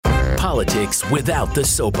Politics without the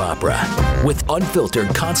soap opera, with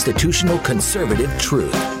unfiltered constitutional conservative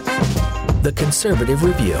truth. The Conservative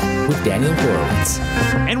Review with Daniel Horowitz.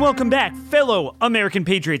 And welcome back, fellow American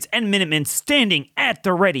patriots and Minutemen standing at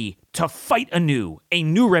the ready to fight anew a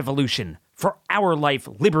new revolution for our life,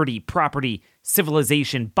 liberty, property,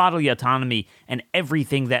 civilization, bodily autonomy, and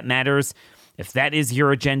everything that matters. If that is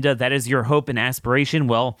your agenda, that is your hope and aspiration,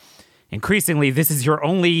 well, increasingly, this is your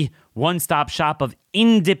only one-stop shop of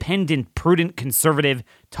independent, prudent, conservative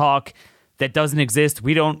talk that doesn't exist.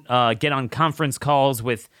 We don't get on conference calls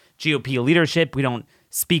with GOP leadership. We don't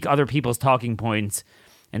speak other people's talking points.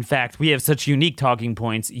 In fact, we have such unique talking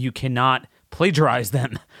points, you cannot plagiarize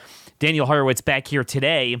them. Daniel Horowitz back here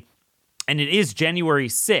today, and it is January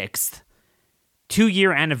 6th,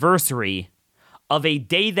 2-year anniversary of a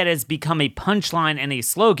day that has become a punchline and a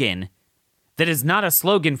slogan that is not a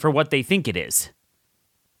slogan for what they think it is.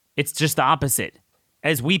 It's just the opposite.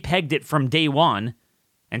 As we pegged it from day one,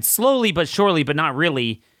 and slowly but surely, but not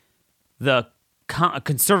really, the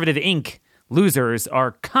Conservative Inc. losers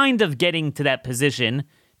are kind of getting to that position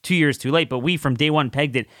 2 years too late, but we from day one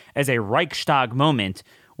pegged it as a Reichstag moment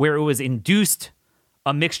where it was induced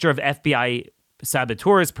a mixture of FBI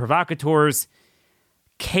saboteurs, provocateurs,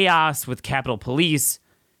 chaos with Capitol Police,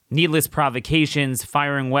 needless provocations,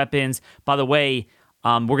 firing weapons. By the way,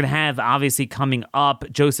 we're going to have, obviously, coming up,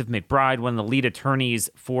 Joseph McBride, one of the lead attorneys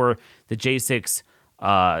for the J6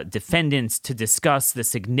 defendants, to discuss the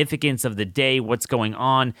significance of the day, what's going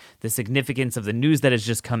on, the significance of the news that has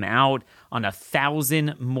just come out on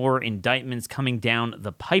 1,000 more indictments coming down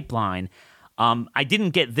the pipeline. I didn't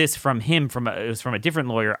get this from him, it was from a different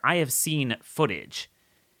lawyer. I have seen footage,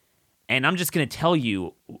 and I'm just going to tell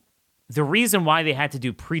you, the reason why they had to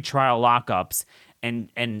do pretrial lockups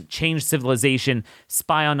and change civilization,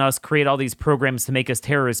 spy on us, create all these programs to make us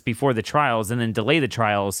terrorists before the trials and then delay the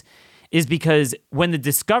trials is because when the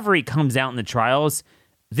discovery comes out in the trials,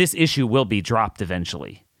 this issue will be dropped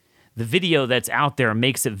eventually. The video that's out there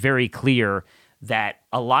makes it very clear that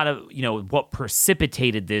a lot of, what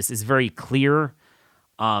precipitated this is very clear.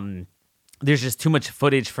 There's just too much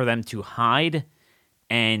footage for them to hide.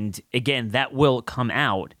 And again, that will come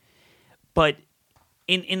out. But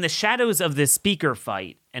in the shadows of this speaker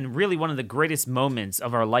fight, and really one of the greatest moments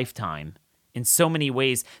of our lifetime, in so many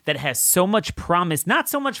ways, that has so much promise, not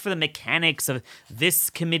so much for the mechanics of this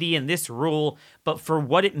committee and this rule, but for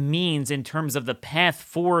what it means in terms of the path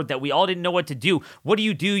forward that we all didn't know what to do. What do?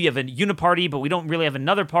 You have a uniparty, but we don't really have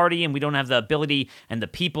another party, and we don't have the ability and the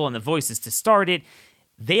people and the voices to start it.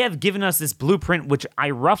 They have given us this blueprint, which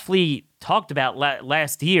I roughly talked about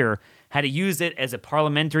last year, how to use it as a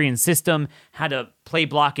parliamentarian system, how to play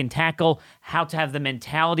block and tackle, how to have the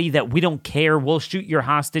mentality that we don't care, we'll shoot your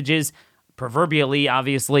hostages, proverbially,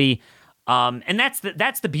 obviously. And that's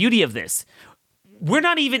the beauty of this. We're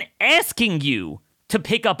not even asking you to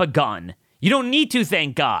pick up a gun. You don't need to,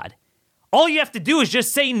 thank God. All you have to do is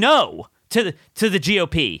just say no to the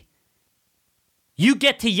GOP. You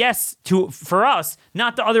get to yes for us,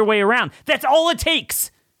 not the other way around. That's all it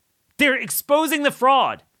takes. They're exposing the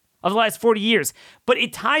fraud of the last 40 years. But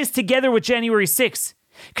it ties together with January 6th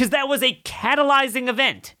because that was a catalyzing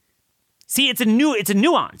event. See, it's a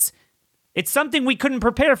nuance. It's something we couldn't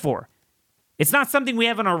prepare for. It's not something we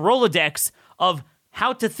have on our Rolodex of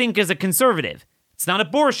how to think as a conservative. It's not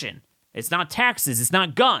abortion. It's not taxes. It's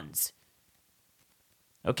not guns.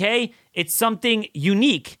 Okay? It's something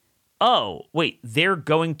unique. Oh, wait, they're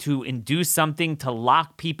going to induce something to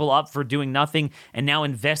lock people up for doing nothing and now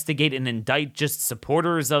investigate and indict just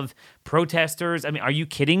supporters of protesters? I mean, are you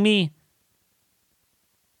kidding me?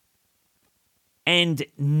 And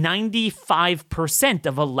 95%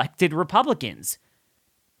 of elected Republicans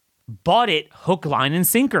bought it hook, line, and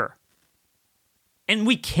sinker. And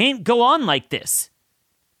we can't go on like this.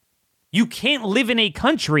 You can't live in a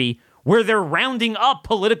country where they're rounding up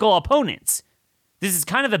political opponents. This is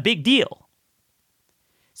kind of a big deal.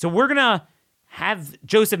 So we're going to have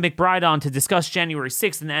Joseph McBride on to discuss January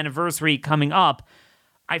 6th and the anniversary coming up.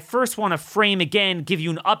 I first want to frame again, give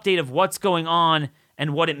you an update of what's going on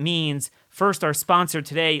and what it means. First, our sponsor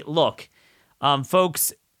today. Look,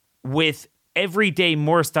 folks, with every day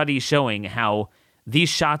more studies showing how these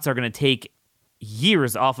shots are going to take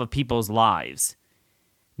years off of people's lives,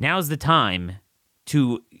 now's the time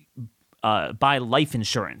to buy life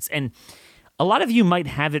insurance. And a lot of you might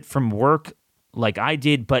have it from work like I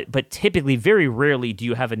did, but typically, very rarely do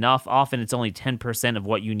you have enough. Often it's only 10% of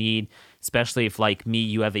what you need, especially if, like me,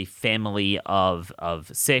 you have a family of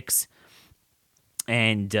 6.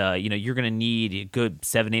 And, you're going to need a good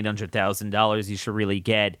 $700,000-$800,000 you should really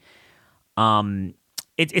get.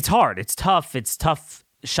 It's hard. It's tough. It's tough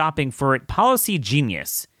shopping for it, Policy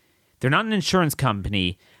Genius. They're not an insurance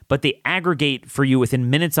company, but they aggregate for you within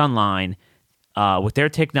minutes online with their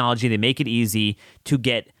technology. They make it easy to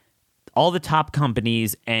get all the top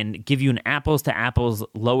companies and give you an apples-to-apples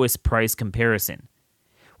lowest price comparison.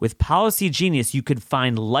 With Policy Genius, you could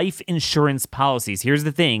find life insurance policies. Here's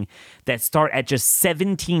the thing, that start at just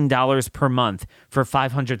 $17 per month for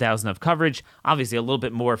 $500,000 of coverage. Obviously, a little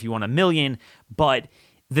bit more if you want $1 million. But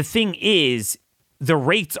the thing is, the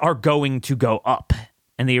rates are going to go up,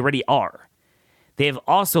 and they already are. They have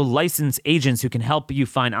also licensed agents who can help you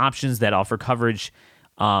find options that offer coverage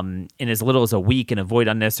in as little as a week and avoid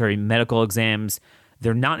unnecessary medical exams.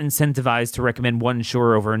 They're not incentivized to recommend one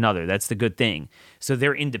insurer over another. That's the good thing. So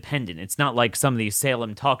they're independent. It's not like some of these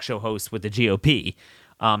Salem talk show hosts with the GOP.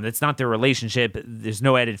 That's not their relationship. There's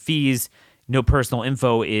no added fees. No personal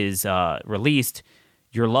info is released.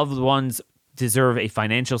 Your loved ones deserve a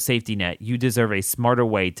financial safety net. You deserve a smarter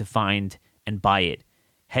way to find and buy it.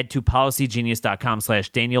 Head to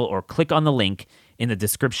policygenius.com/Daniel or click on the link in the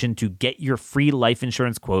description to get your free life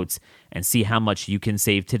insurance quotes and see how much you can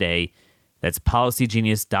save today. That's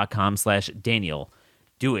policygenius.com/Daniel.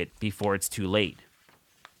 Do it before it's too late.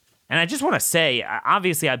 And I just want to say,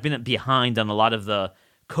 obviously, I've been behind on a lot of the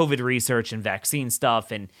COVID research and vaccine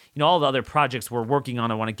stuff, and all the other projects we're working on.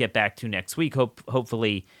 I want to get back to next week,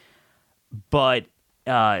 hopefully. But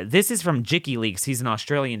this is from Jicky Leaks. He's an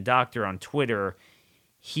Australian doctor on Twitter.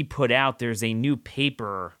 He put out there's a new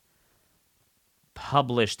paper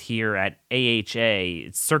published here at AHA.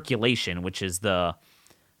 It's Circulation, which is the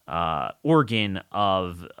organ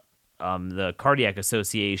of the Cardiac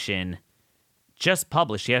Association, just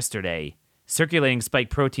published yesterday. Circulating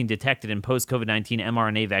spike protein detected in post-COVID-19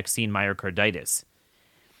 mRNA vaccine myocarditis.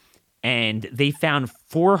 And they found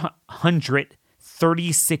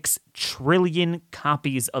 436 trillion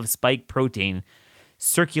copies of spike protein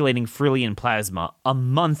circulating freely in plasma a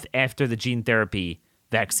month after the gene therapy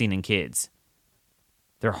vaccine in kids.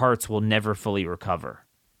 Their hearts will never fully recover.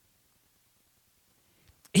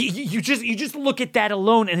 You just look at that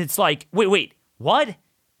alone and it's like, wait, what?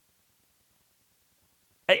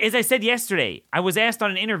 As I said yesterday, I was asked on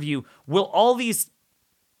an interview, will all these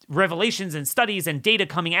revelations and studies and data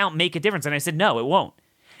coming out make a difference? And I said, no, it won't.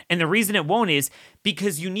 And the reason it won't is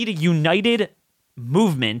because you need a united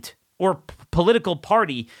movement or political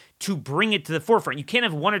party to bring it to the forefront. You can't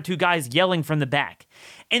have one or two guys yelling from the back.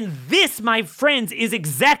 And this, my friends, is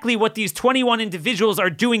exactly what these 21 individuals are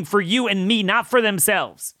doing for you and me, not for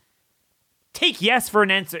themselves. Take yes for an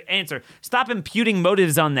answer. Stop imputing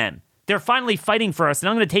motives on them. They're finally fighting for us, and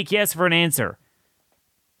I'm going to take yes for an answer.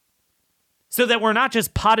 So that we're not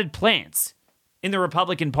just potted plants in the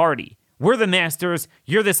Republican Party. We're the masters,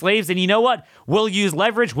 you're the slaves, and you know what? We'll use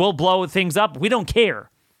leverage, we'll blow things up, we don't care.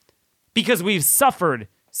 Because we've suffered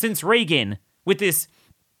since Reagan with this,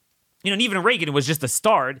 and even Reagan was just a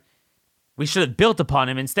start. We should have built upon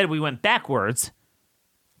him. Instead, we went backwards.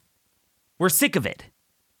 We're sick of it.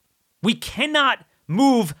 We cannot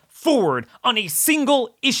move forward on a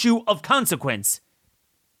single issue of consequence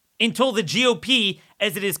until the GOP,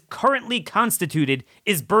 as it is currently constituted,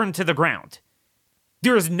 is burned to the ground.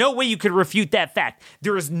 There is no way you could refute that fact.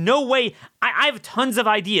 There is no way. I have tons of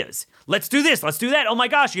ideas. Let's do this. Let's do that. Oh my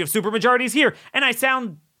gosh, you have supermajorities here. And I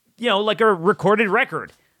sound, like a recorded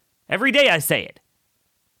record. Every day I say it.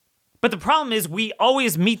 But the problem is we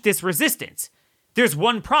always meet this resistance. There's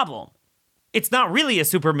one problem. It's not really a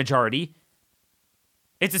supermajority.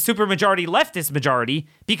 It's a supermajority leftist majority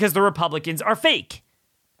because the Republicans are fake.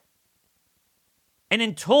 And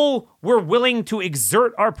until we're willing to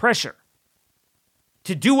exert our pressure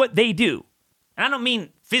to do what they do, and I don't mean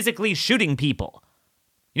physically shooting people.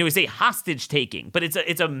 We say hostage taking, but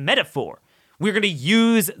it's a metaphor. We're going to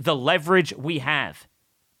use the leverage we have.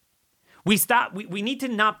 We need to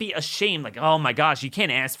not be ashamed, like, oh my gosh, you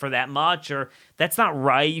can't ask for that much, or that's not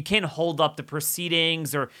right. You can't hold up the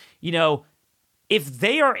proceedings, or, if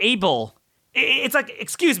they are able, it's like,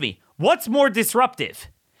 excuse me, what's more disruptive?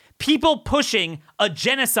 People pushing a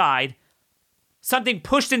genocide, something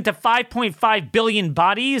pushed into 5.5 billion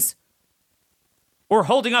bodies, or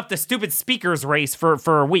holding up the stupid speakers race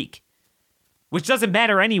for a week, which doesn't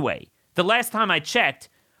matter anyway. The last time I checked,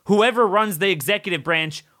 whoever runs the executive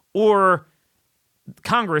branch or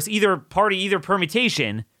Congress, either party, either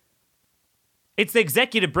permutation, it's the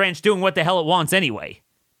executive branch doing what the hell it wants anyway.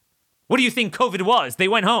 What do you think COVID was? They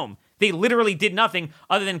went home. They literally did nothing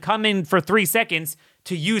other than come in for 3 seconds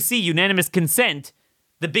to UC, unanimous consent,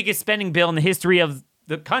 the biggest spending bill in the history of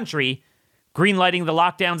the country, greenlighting the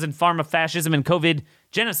lockdowns and pharma fascism and COVID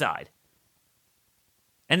genocide.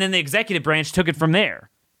 And then the executive branch took it from there.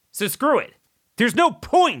 So screw it. There's no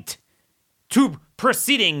point to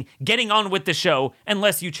proceeding, getting on with the show,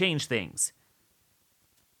 unless you change things.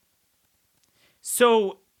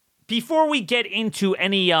 So, before we get into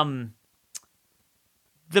any, the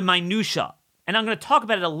minutia, and I'm going to talk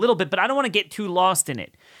about it a little bit, but I don't want to get too lost in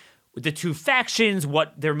it. The two factions,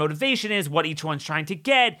 what their motivation is, what each one's trying to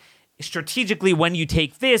get, strategically, when you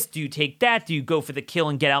take this, do you take that? Do you go for the kill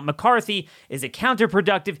and get out McCarthy? Is it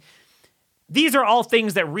counterproductive? These are all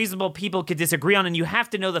things that reasonable people could disagree on, and you have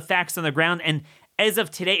to know the facts on the ground. And as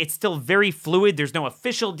of today, it's still very fluid. There's no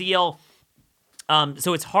official deal.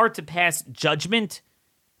 So it's hard to pass judgment,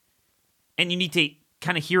 and you need to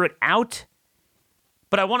kind of hear it out.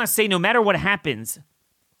 But I want to say, no matter what happens,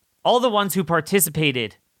 all the ones who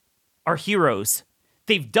participated are heroes.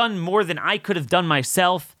 They've done more than I could have done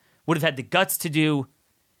myself, would have had the guts to do.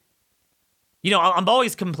 You know, I'm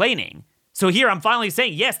always complaining. So here I'm finally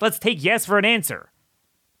saying, yes, let's take yes for an answer.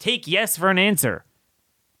 Take yes for an answer.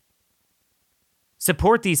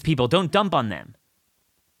 Support these people. Don't dump on them.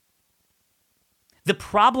 The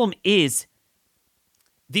problem is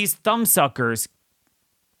these thumbsuckers,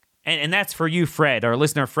 and that's for you, Fred, our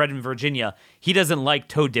listener, Fred in Virginia. He doesn't like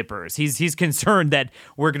toe dippers. He's concerned that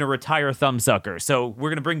we're going to retire thumbsuckers. So we're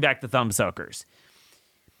going to bring back the thumbsuckers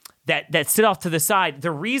that sit off to the side.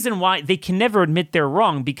 The reason why they can never admit they're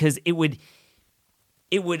wrong, because it would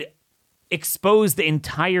expose the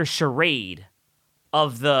entire charade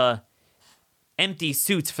of the empty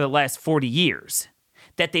suits for the last 40 years.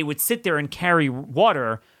 That they would sit there and carry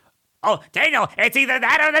water. Oh, Daniel, it's either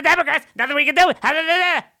that or the Democrats. Nothing we can do.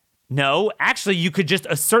 No, actually, you could just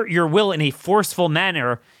assert your will in a forceful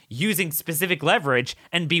manner using specific leverage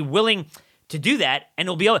and be willing to do that, and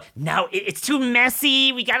it'll be able. No, it's too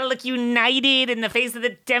messy. We got to look united in the face of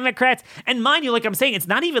the Democrats. And mind you, like I'm saying, it's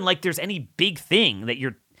not even like there's any big thing that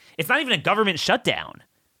you're. It's not even a government shutdown.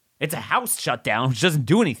 It's a House shutdown, which doesn't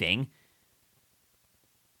do anything.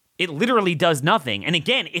 It literally does nothing. And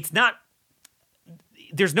again, it's not.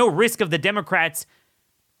 There's no risk of the Democrats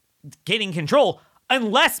gaining control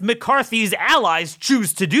unless McCarthy's allies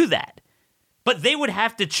choose to do that. But they would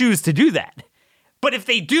have to choose to do that. But if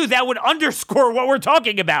they do, that would underscore what we're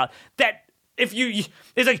talking about. That if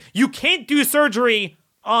it's like, you can't do surgery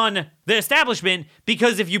on the establishment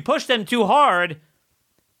because if you push them too hard,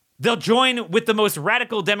 they'll join with the most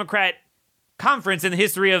radical Democrat conference in the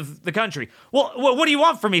history of the country. Well, what do you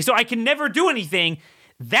want from me? So I can never do anything.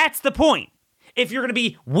 That's the point. If you're going to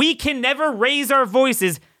be, we can never raise our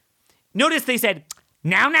voices. Notice they said,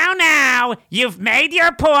 now, you've made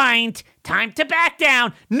your point. Time to back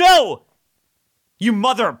down. No, you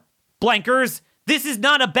mother blankers. This is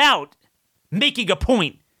not about making a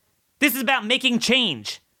point. This is about making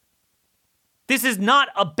change. This is not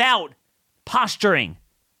about posturing.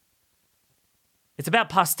 It's about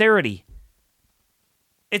posterity.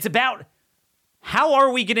 It's about how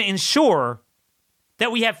are we going to ensure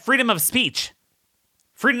that we have freedom of speech,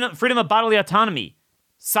 freedom of bodily autonomy,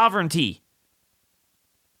 sovereignty,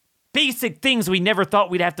 basic things we never thought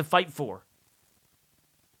we'd have to fight for.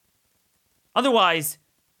 Otherwise,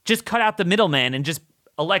 just cut out the middleman and just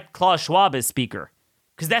elect Klaus Schwab as speaker,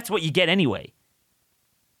 because that's what you get anyway.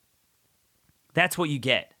 That's what you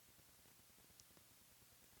get.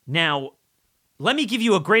 Now, let me give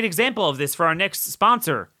you a great example of this for our next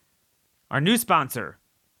sponsor, our new sponsor,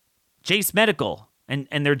 Jase Medical,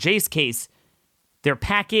 and their Jase case, their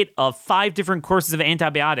packet of 5 different courses of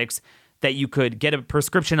antibiotics that you could get a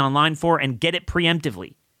prescription online for and get it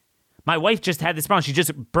preemptively. My wife just had this problem. She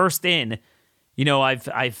just burst in. You know,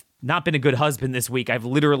 I've not been a good husband this week. I've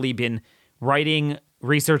literally been writing,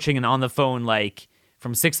 researching, and on the phone like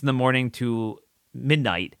from 6 a.m. to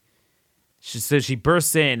midnight. So she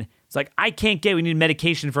bursts in. It's like, we need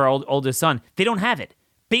medication for our oldest son. They don't have it.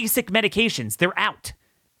 Basic medications, they're out.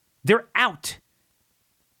 They're out.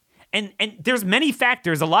 And there's many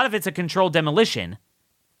factors. A lot of it's a controlled demolition.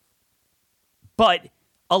 But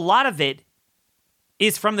a lot of it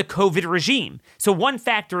is from the COVID regime. So one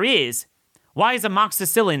factor is, why is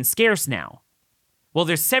amoxicillin scarce now? Well,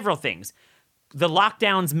 there's several things. The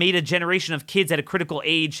lockdowns made a generation of kids at a critical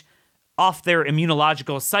age off their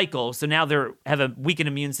immunological cycle, so now they have a weakened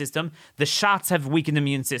immune system. The shots have weakened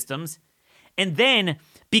immune systems. And then,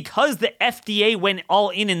 because the FDA went all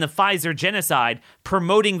in the Pfizer genocide,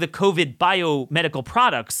 promoting the COVID biomedical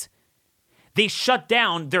products, they shut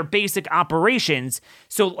down their basic operations.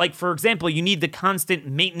 So, like, for example, you need the constant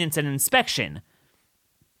maintenance and inspection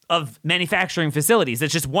of manufacturing facilities.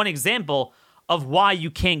 That's just one example of why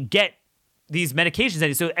you can't get these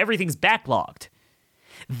medications. So everything's backlogged.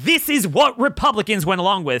 This is what Republicans went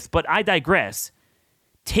along with, but I digress.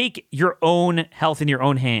 Take your own health in your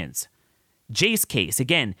own hands. Jace case,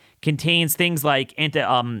 again, contains things like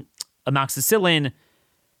amoxicillin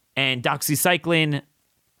and doxycycline,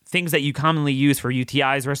 things that you commonly use for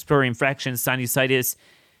UTIs, respiratory infections, sinusitis.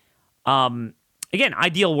 Again,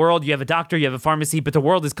 ideal world, you have a doctor, you have a pharmacy, but the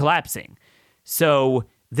world is collapsing. So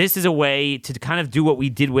this is a way to kind of do what we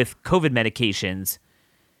did with COVID medications.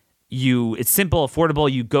 It's simple,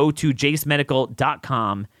 affordable. You go to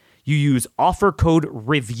jacemedical.com. You use offer code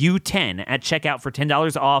REVIEW10 at checkout for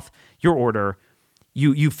 $10 off your order.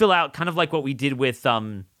 You fill out kind of like what we did with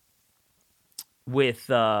the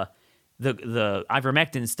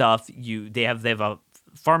ivermectin stuff. They have a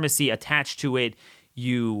pharmacy attached to it.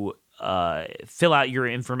 You fill out your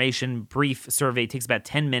information, brief survey. It takes about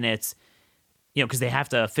 10 minutes, because they have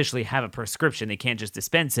to officially have a prescription. They can't just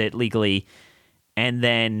dispense it legally. And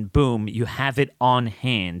then, boom, you have it on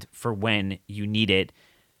hand for when you need it.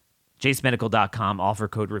 jacemedical.com, offer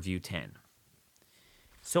code REVIEW10.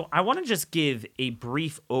 So I want to just give a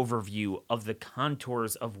brief overview of the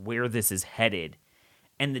contours of where this is headed.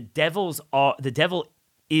 And the devil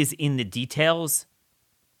is in the details.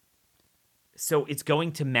 So it's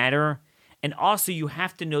going to matter. And also you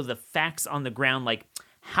have to know the facts on the ground. Like,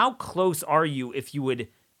 how close are you if you would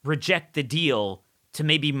reject the deal to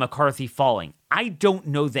maybe McCarthy falling? I don't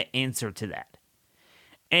know the answer to that.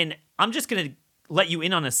 And I'm just going to let you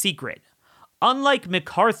in on a secret. Unlike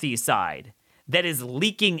McCarthy's side, that is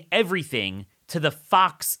leaking everything to the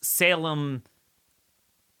Fox Salem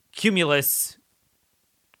Cumulus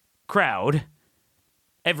crowd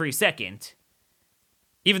every second,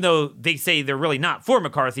 even though they say they're really not for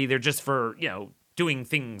McCarthy, they're just for, doing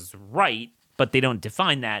things right, but they don't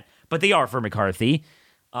define that. But they are for McCarthy,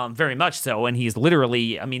 very much so. And he's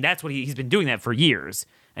literally, that's what he's been doing that for years.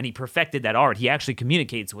 And he perfected that art. He actually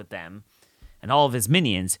communicates with them and all of his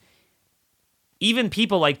minions. Even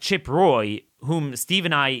people like Chip Roy, whom Steve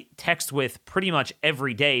and I text with pretty much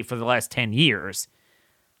every day for the last 10 years,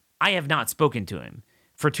 I have not spoken to him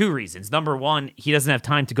for two reasons. Number one, he doesn't have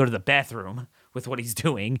time to go to the bathroom with what he's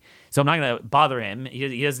doing, so I'm not going to bother him.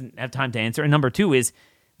 He doesn't have time to answer. And number two is,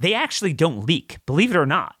 they actually don't leak. Believe it or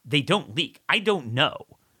not, they don't leak. I don't know.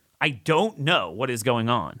 I don't know what is going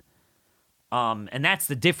on. And that's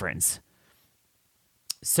the difference.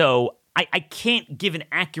 So I can't give an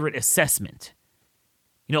accurate assessment.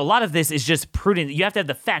 A lot of this is just prudent. You have to have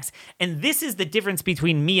the facts. And this is the difference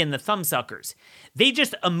between me and the thumbsuckers. They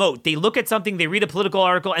just emote. They look at something, they read a political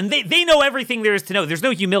article, and they know everything there is to know. There's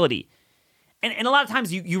no humility. And a lot of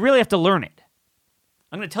times you really have to learn it.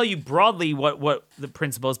 I'm going to tell you broadly what the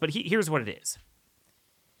principle is, but here's what it is.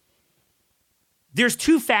 There's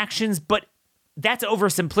two factions, but that's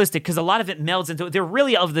oversimplistic because a lot of it melds into it. They're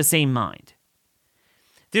really of the same mind.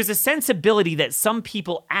 There's a sensibility that some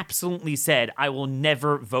people absolutely said, I will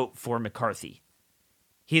never vote for McCarthy.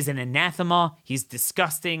 He's an anathema. He's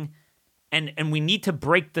disgusting. And we need to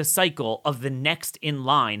break the cycle of the next in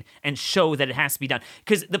line and show that it has to be done.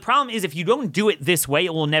 Because the problem is if you don't do it this way,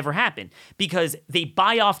 it will never happen. Because they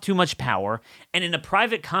buy off too much power. And in a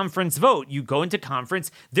private conference vote, you go into conference,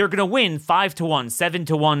 they're going to win 5-1,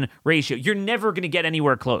 7-1 ratio. You're never going to get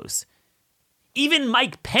anywhere close. Even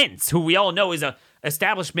Mike Pence, who we all know is a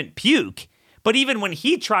establishment puke, but even when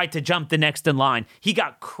he tried to jump the next in line, he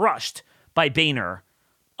got crushed by Boehner.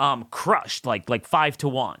 Crushed, like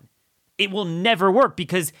 5-1. It will never work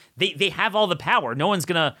because they have all the power. No one's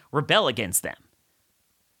going to rebel against them.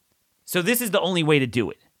 So this is the only way to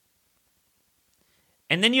do it.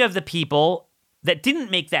 And then you have the people that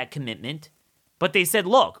didn't make that commitment, but they said,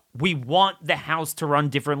 look, we want the House to run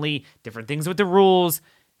differently, different things with the rules,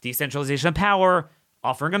 decentralization of power,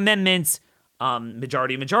 offering amendments,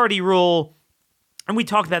 majority rule. And we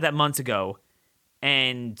talked about that months ago.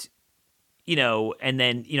 And and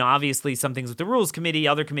then, obviously some things with the Rules Committee,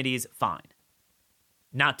 other committees, fine.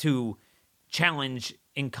 Not to challenge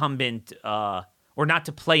incumbent or not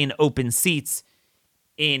to play in open seats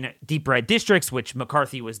in deep red districts, which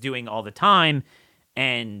McCarthy was doing all the time.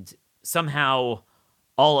 And somehow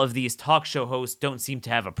all of these talk show hosts don't seem to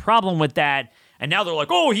have a problem with that. And now they're like,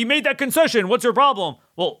 oh, he made that concession. What's your problem?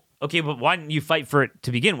 Well, okay, but why didn't you fight for it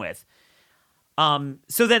to begin with?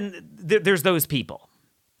 So then there's those people.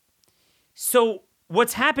 So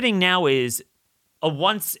what's happening now is a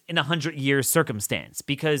once in 100 years circumstance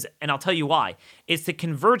because, and I'll tell you why, it's the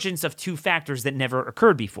convergence of two factors that never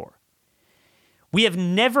occurred before. We have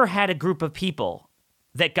never had a group of people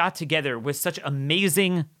that got together with such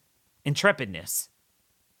amazing intrepidness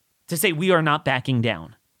to say we are not backing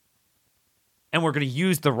down. And we're going to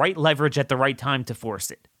use the right leverage at the right time to force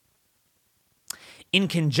it. In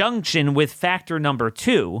conjunction with factor number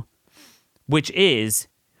two, which is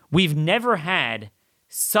we've never had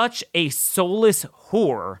such a soulless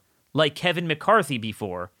whore like Kevin McCarthy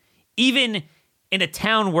before, even in a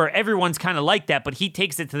town where everyone's kind of like that, but he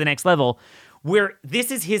takes it to the next level, where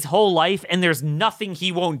this is his whole life and there's nothing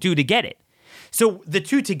he won't do to get it. So the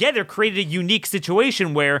two together created a unique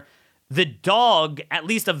situation where the dog, at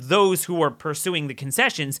least of those who are pursuing the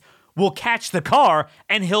concessions, will catch the car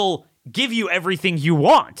and he'll give you everything you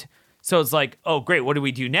want. So it's like, oh, great, what do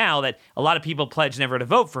we do now that a lot of people pledge never to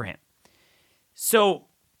vote for him? So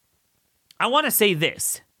I want to say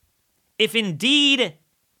this. If indeed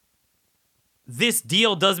this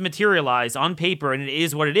deal does materialize on paper and it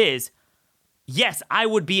is what it is, yes, I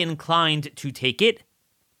would be inclined to take it.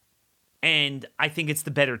 And I think it's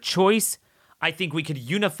the better choice. I think we could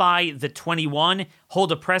unify the 21,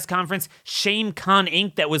 hold a press conference, shame Con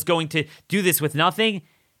Inc. that was going to do this with nothing,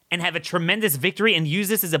 and have a tremendous victory and use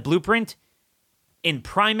this as a blueprint in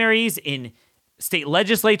primaries, in state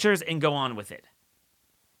legislatures, and go on with it.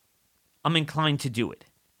 I'm inclined to do it.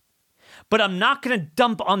 But I'm not going to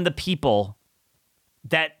dump on the people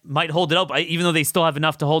that might hold it up, even though they still have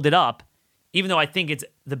enough to hold it up, even though I think it's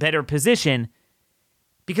the better position,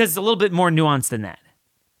 because it's a little bit more nuanced than that.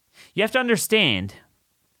 You have to understand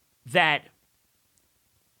that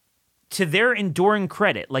to their enduring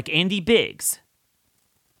credit, like Andy Biggs,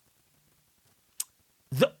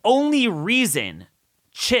 the only reason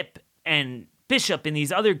Chip and Bishop and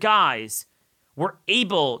these other guys were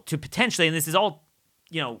able to potentially, and this is all,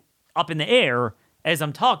 up in the air as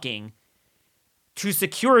I'm talking, to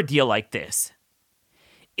secure a deal like this,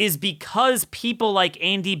 is because people like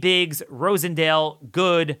Andy Biggs, Rosendale,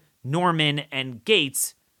 Good, Norman, and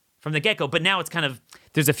Gates from the get-go, but now it's kind of,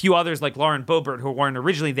 there's a few others like Lauren Boebert who weren't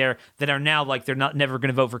originally there that are now like they're never going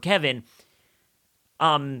to vote for Kevin.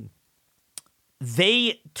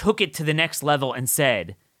 They took it to the next level and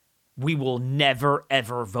said, we will never,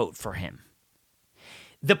 ever vote for him.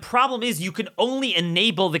 The problem is you can only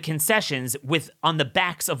enable the concessions on the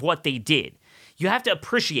backs of what they did. You have to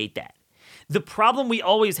appreciate that. The problem we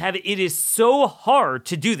always have, it is so hard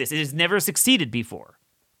to do this. It has never succeeded before.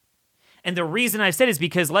 And the reason I said is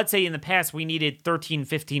because, let's say in the past we needed 13,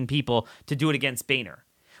 15 people to do it against Boehner.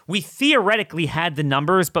 We theoretically had the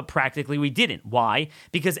numbers, but practically we didn't. Why?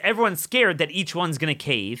 Because everyone's scared that each one's going to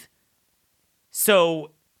cave.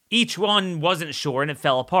 So each one wasn't sure and it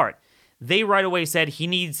fell apart. They right away said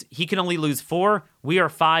he can only lose 4. We are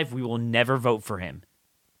 5. We will never vote for him.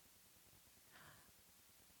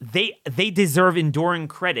 They deserve enduring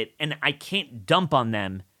credit, and I can't dump on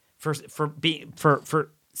them for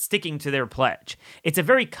sticking to their pledge. It's a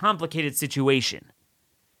very complicated situation,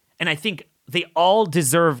 and I think they all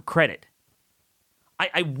deserve credit.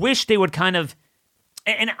 I wish they would kind of,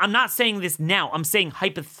 and I'm not saying this now, I'm saying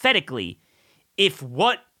hypothetically, if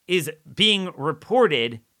what is being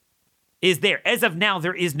reported is there. As of now,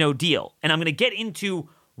 there is no deal. And I'm going to get into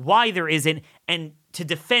why there isn't, and to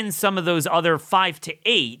defend some of those other 5 to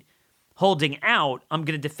 8 holding out, I'm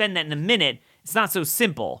going to defend that in a minute. It's not so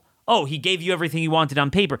simple. Oh, he gave you everything you wanted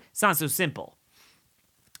on paper. It's not so simple.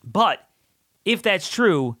 But if that's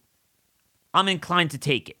true, I'm inclined to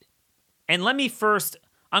take it. And let me first,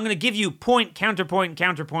 I'm going to give you point, counterpoint.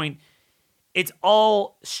 It's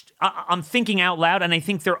all, I'm thinking out loud, and I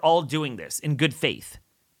think they're all doing this in good faith.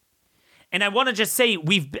 And I want to just say,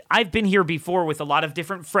 I've been here before with a lot of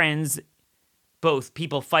different friends, both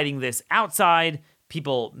people fighting this outside,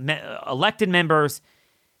 people, elected members,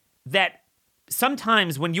 that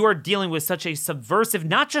sometimes when you are dealing with such a subversive,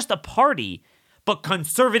 not just a party, but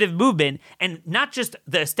conservative movement, and not just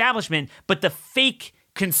the establishment, but the fake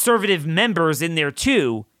conservative members in there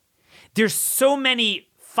too, there's so many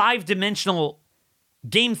 5-dimensional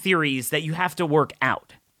game theories that you have to work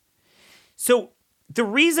out. So the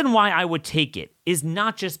reason why I would take it is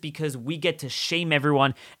not just because we get to shame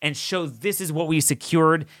everyone and show this is what we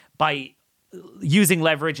secured by using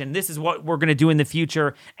leverage and this is what we're going to do in the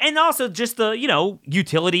future, and also just the,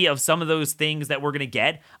 utility of some of those things that we're going to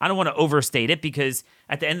get. I don't want to overstate it because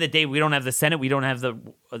at the end of the day, we don't have the Senate, we don't have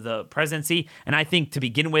the presidency, and I think to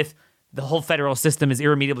begin with, the whole federal system is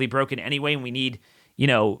irremediably broken anyway, and we need,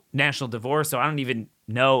 national divorce, so I don't even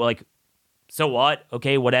know, so what?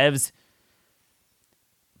 Okay, whatevs.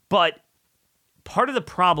 But part of the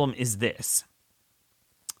problem is this.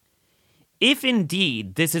 If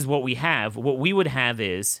indeed this is what we have, what we would have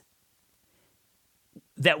is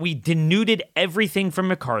that we denuded everything from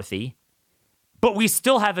McCarthy, but we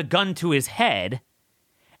still have a gun to his head,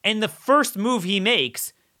 and the first move he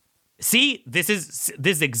makes, see, this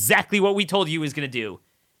is exactly what we told you he was going to do.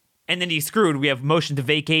 And then he's screwed. We have motion to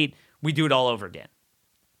vacate. We do it all over again.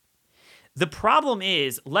 The problem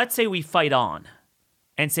is, let's say we fight on.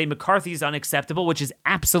 and say McCarthy's unacceptable, which is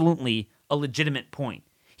absolutely a legitimate point.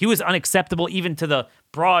 He was unacceptable even to the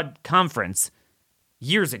broad conference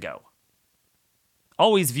years ago.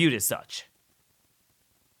 Always viewed as such.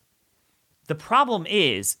 The problem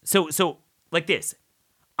is, so like this,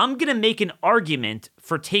 I'm going to make an argument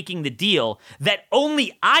for taking the deal that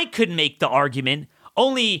only I could make the argument,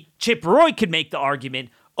 only Chip Roy could make the argument,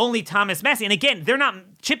 only Thomas Massie. And again,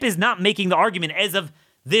 Chip is not making the argument as of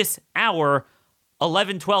this hour,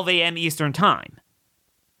 11:12 a.m. Eastern Time.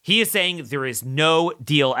 He is saying there is no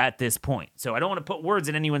deal at this point. So I don't want to put words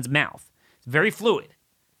in anyone's mouth. It's very fluid.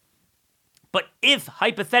 But if,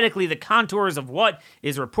 hypothetically, the contours of what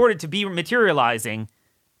is reported to be materializing,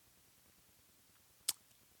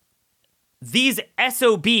 these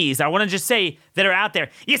SOBs, I want to just say, that are out there,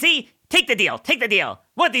 you see, take the deal.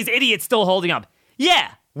 What, these idiots still holding up?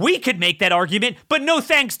 Yeah, we could make that argument, but no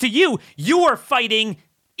thanks to you. You are fighting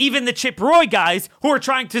even the Chip Roy guys who are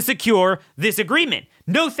trying to secure this agreement.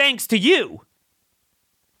 No thanks to you.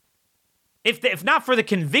 If not for the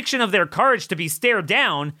conviction of their courage to be stared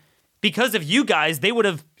down, because of you guys, they would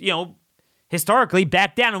have, historically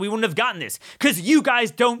backed down and we wouldn't have gotten this. Because you guys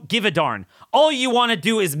don't give a darn. All you want to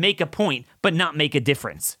do is make a point, but not make a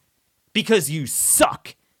difference. Because you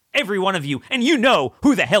suck. Every one of you. And you know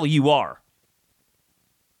who the hell you are.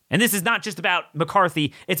 And this is not just about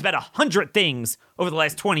McCarthy. It's about 100 things over the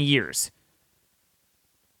last 20 years.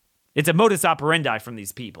 It's a modus operandi from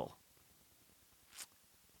these people.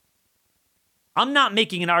 I'm not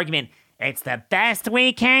making an argument, it's the best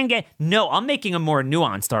we can get. No, I'm making a more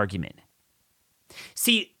nuanced argument.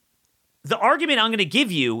 See, the argument I'm going to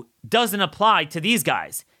give you doesn't apply to these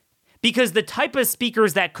guys. Because the type of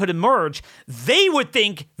speakers that could emerge, they would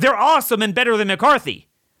think they're awesome and better than McCarthy.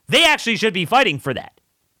 They actually should be fighting for that.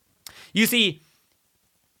 You see,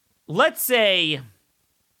 let's say,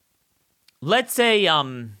 I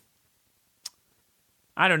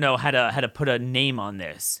don't know how to put a name on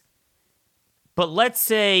this, but let's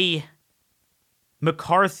say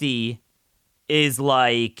McCarthy is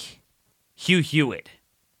like Hugh Hewitt.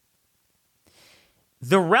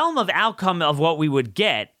 The realm of outcome of what we would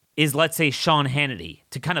get is, let's say, Sean Hannity,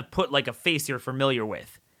 to kind of put like a face you're familiar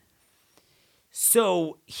with.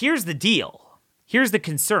 So here's the deal. Here's the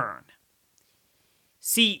concern.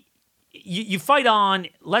 See, you fight on,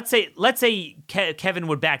 let's say Kevin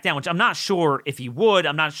would back down, which I'm not sure if he would.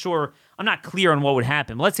 I'm not clear on what would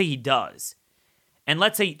happen. Let's say he does. And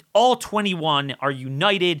let's say all 21 are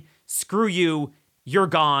united. Screw you. You're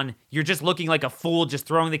gone. You're just looking like a fool, just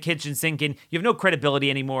throwing the kitchen sink in. You have no credibility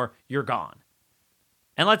anymore. You're gone.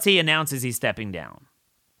 And let's say he announces he's stepping down.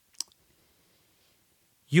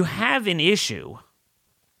 You have an issue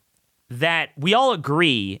that we all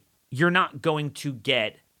agree you're not going to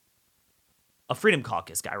get a Freedom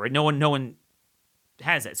Caucus guy, right? No one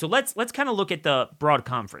has it. So let's kind of look at the broad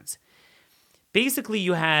conference. Basically,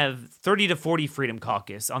 you have 30 to 40 Freedom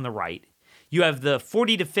Caucus on the right. You have the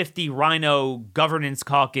 40 to 50 Rhino Governance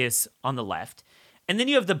Caucus on the left. And then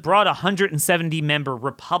you have the broad 170-member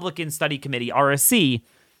Republican Study Committee, RSC,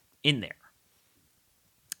 in there.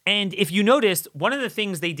 And if you noticed, one of the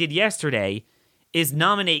things they did yesterday is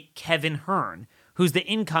nominate Kevin Hern, who's the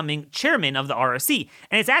incoming chairman of the RSC.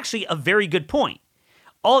 And it's actually a very good point.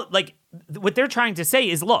 What they're trying to say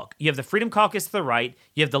is, look, you have the Freedom Caucus to the right,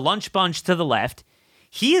 you have the Lunch Bunch to the left.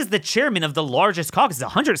 He is the chairman of the largest caucus,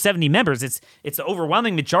 170 members. It's the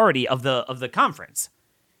overwhelming majority of the conference.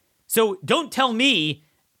 So don't tell me,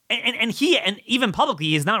 and even publicly,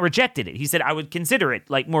 he has not rejected it. He said, I would consider it,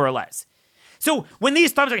 like, more or less. So when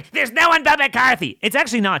these thumbs are, there's no one but McCarthy, it's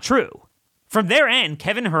actually not true. From their end,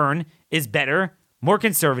 Kevin Hern is better, more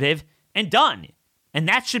conservative, and done. And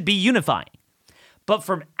that should be unifying. But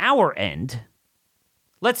from our end,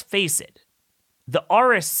 let's face it, the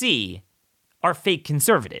RSC are fake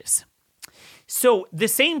conservatives. So the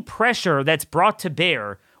same pressure that's brought to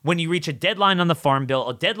bear when you reach a deadline on the Farm Bill,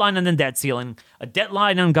 a deadline on the debt ceiling, a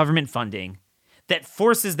deadline on government funding, that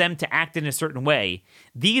forces them to act in a certain way,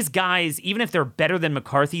 these guys, even if they're better than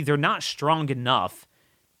McCarthy, they're not strong enough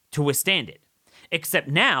to withstand it. Except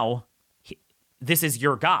now, this is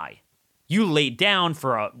your guy. You laid down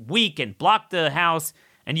for a week and blocked the House,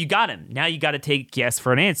 and you got him. Now you got to take yes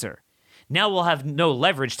for an answer. Now we'll have no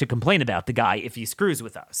leverage to complain about the guy if he screws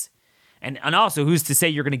with us. And also, who's to say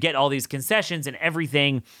you're going to get all these concessions and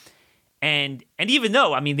everything? And even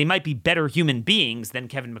though, they might be better human beings than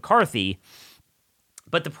Kevin McCarthy,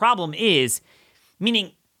 but the problem is,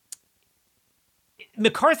 meaning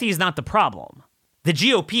McCarthy is not the problem. The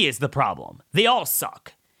GOP is the problem. They all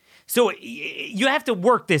suck. So you have to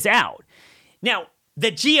work this out. Now,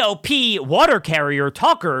 the GOP water carrier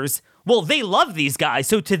talkers Well, they love these guys,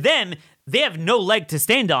 so to them, they have no leg to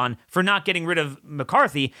stand on for not getting rid of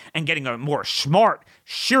McCarthy and getting a more smart,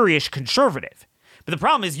 sheerish conservative. But the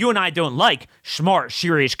problem is you and I don't like smart,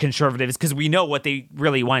 sheerish conservatives because we know what they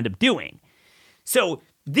really wind up doing. So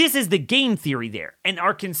this is the game theory there. And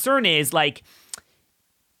our concern is, like,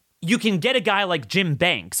 you can get a guy like Jim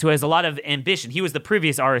Banks, who has a lot of ambition. He was the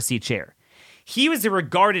previous RSC chair. He was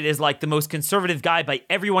regarded as, like, the most conservative guy by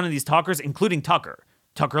every one of these talkers, including Tucker.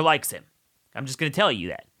 Tucker likes him. I'm just going to tell you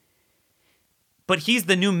that. But he's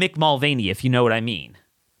the new Mick Mulvaney, if you know what I mean.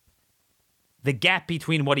 The gap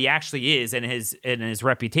between what he actually is and his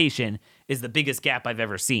reputation is the biggest gap I've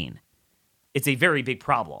ever seen. It's a very big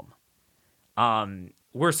problem.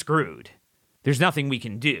 We're screwed. There's nothing we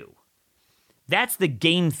can do. That's the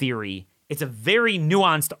game theory. It's a very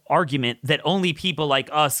nuanced argument that only people like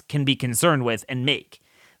us can be concerned with and make.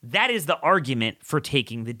 That is the argument for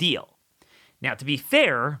taking the deal. Now, to be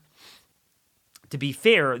fair,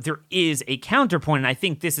 there is a counterpoint, and I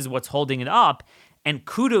think this is what's holding it up. And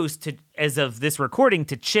kudos to, as of this recording,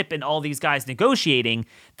 to Chip and all these guys negotiating,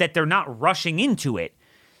 that they're not rushing into it.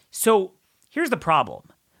 So here's the problem.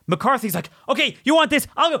 McCarthy's like, okay, you want this?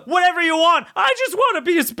 I'll go, whatever you want. I just want to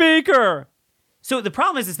be a speaker. So the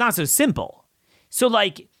problem is it's not so simple. So,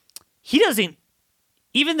 like, he doesn't,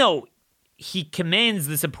 even though he commands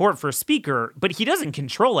the support for speaker, but he doesn't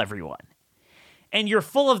control everyone. And you're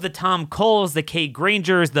full of the Tom Coles, the Kay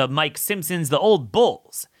Grangers, the Mike Simpsons, the old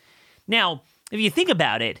bulls. Now, if you think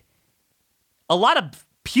about it, a lot of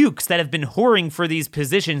pukes that have been whoring for these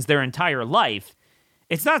positions their entire life,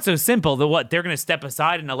 it's not so simple that they're going to step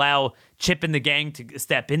aside and allow Chip and the gang to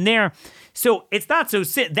step in there. So it's not so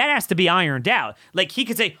that has to be ironed out. Like, he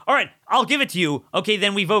could say, all right, I'll give it to you. Okay,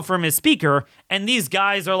 then we vote for him as speaker. And these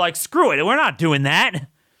guys are like, screw it, we're not doing that.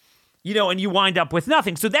 You know, and you wind up with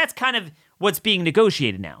nothing. So that's kind of what's being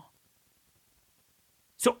negotiated now.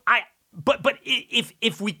 So But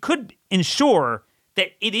if we could ensure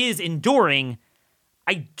that it is enduring,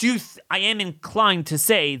 I am inclined to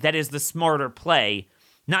say that is the smarter play,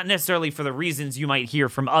 not necessarily for the reasons you might hear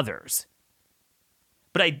from others.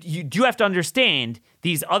 But you do have to understand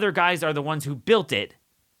these other guys are the ones who built it.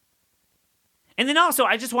 And then also,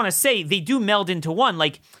 I just want to say they do meld into one.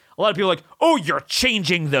 Like, a lot of people are like, oh, you're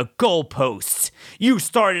changing the goalposts. You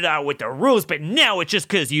started out with the rules, but now it's just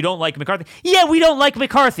because you don't like McCarthy. Yeah, we don't like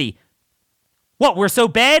McCarthy. What, we're so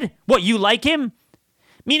bad? What, you like him?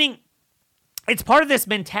 Meaning, it's part of this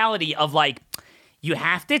mentality of, like, you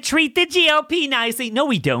have to treat the GOP nicely. No,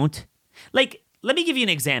 we don't. Like, let me give you an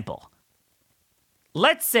example.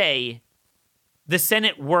 Let's say the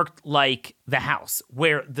Senate worked like the House,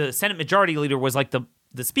 where the Senate Majority Leader was like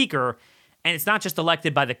the Speaker, and it's not just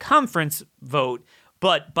elected by the conference vote,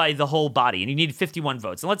 but by the whole body, and you need 51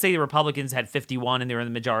 votes. And let's say the Republicans had 51 and they were in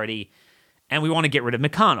the majority, and we want to get rid of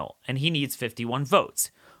McConnell, and he needs 51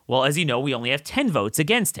 votes. Well, as you know, we only have 10 votes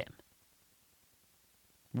against him.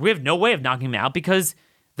 We have no way of knocking him out because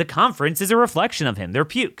the conference is a reflection of him. They're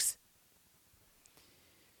pukes.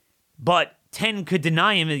 But 10 could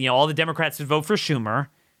deny him, and all the Democrats would vote for Schumer,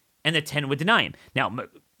 and the 10 would deny him. Now,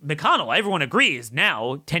 McConnell, everyone agrees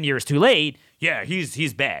now, 10 years too late, yeah,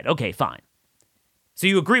 he's bad. Okay, fine. So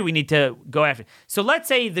you agree we need to go after. So let's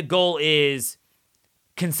say the goal is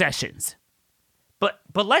concessions.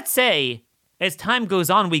 But let's say as time goes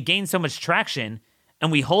on, we gain so much traction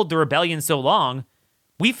and we hold the rebellion so long,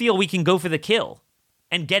 we feel we can go for the kill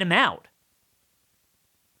and get him out.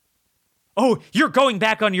 Oh, you're going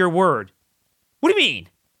back on your word. What do you mean?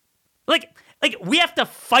 Like we have to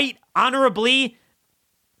fight honorably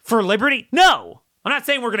for liberty? No. I'm not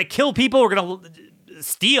saying we're going to kill people, we're going to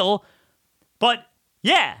steal. But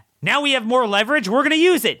yeah, now we have more leverage, we're going to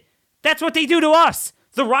use it. That's what they do to us.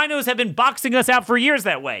 The rhinos have been boxing us out for years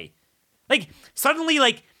that way. Like, suddenly,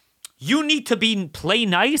 you need to play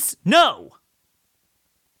nice? No.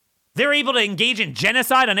 They're able to engage in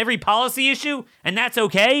genocide on every policy issue, and that's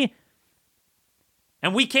okay?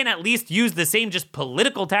 And we can't at least use the same just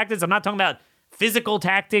political tactics? I'm not talking about physical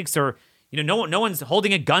tactics or, no one's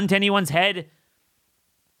holding a gun to anyone's head.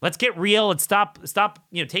 Let's get real. Let's stop,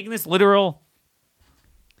 taking this literal.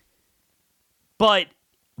 But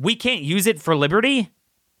we can't use it for liberty?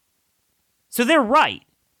 So they're right.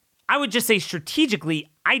 I would just say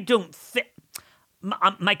strategically, I don't think...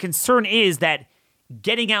 My concern is that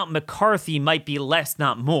getting out McCarthy might be less,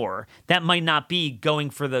 not more. That might not be going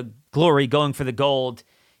for the glory, going for the gold,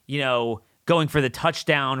 going for the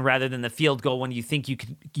touchdown rather than the field goal when you think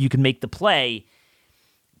you can make the play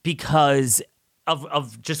because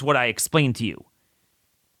of just what I explained to you.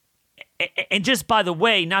 And just by the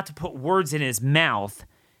way, not to put words in his mouth,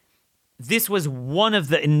 this was one of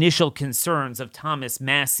the initial concerns of Thomas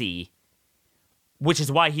Massie, which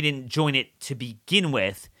is why he didn't join it to begin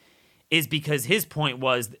with, is because his point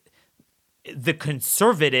was the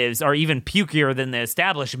conservatives are even pukier than the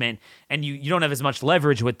establishment, and you don't have as much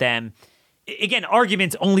leverage with them. Again,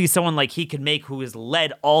 arguments only someone like he could make, who has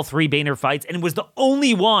led all three Boehner fights and was the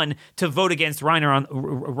only one to vote against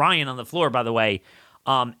Ryan on the floor, by the way.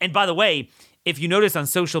 And by the way, if you notice on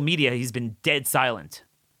social media, he's been dead silent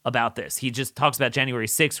about this. He just talks about January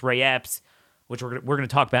 6th, Ray Epps, which we're going to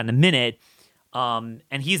talk about in a minute. And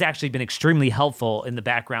he's actually been extremely helpful in the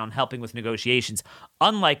background, helping with negotiations,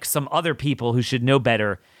 unlike some other people who should know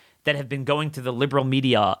better that have been going to the liberal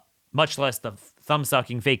media, much less the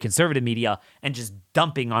thumb-sucking fake conservative media, and just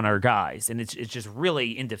dumping on our guys. And it's just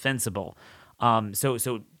really indefensible.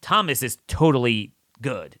 So Thomas is totally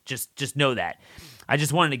good. Just know that. I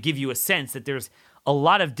just wanted to give you a sense that there's a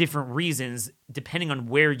lot of different reasons, depending on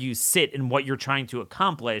where you sit and what you're trying to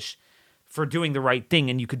accomplish, for doing the right thing,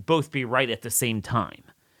 and you could both be right at the same time.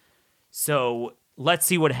 So let's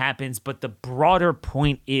see what happens, but the broader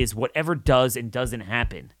point is whatever does and doesn't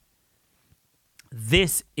happen,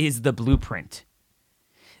 this is the blueprint.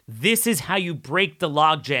 This is how you break the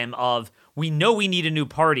logjam of, we know we need a new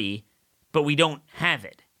party, but we don't have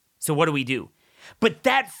it. So what do we do? But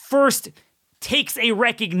that first takes a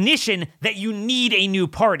recognition that you need a new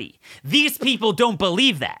party. These people don't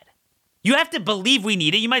believe that. You have to believe we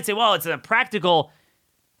need it. You might say, well, it's a practical.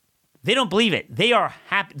 They don't believe it. They are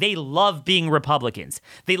happy. They love being Republicans.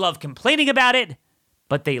 They love complaining about it,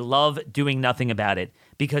 but they love doing nothing about it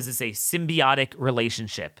because it's a symbiotic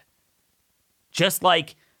relationship. Just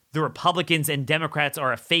like the Republicans and Democrats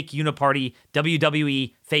are a fake uniparty,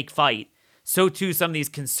 WWE fake fight, so too some of these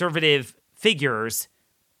conservative figures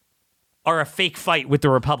are a fake fight with the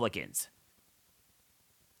Republicans.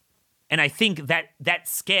 And I think that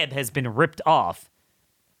scab has been ripped off,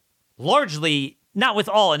 largely, not with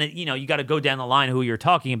all, and you got to go down the line who you're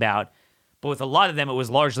talking about, but with a lot of them, it was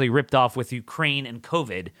largely ripped off with Ukraine and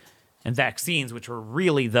COVID and vaccines, which were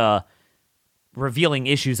really the revealing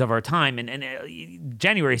issues of our time, and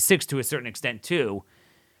January 6th to a certain extent too.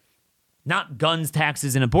 Not guns,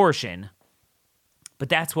 taxes, and abortion, but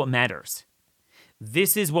that's what matters.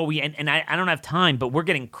 This is what and I don't have time, but we're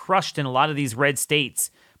getting crushed in a lot of these red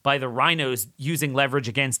states by the rhinos using leverage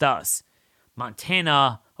against us.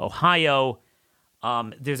 Montana, Ohio.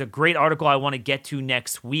 There's a great article I want to get to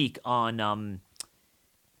next week on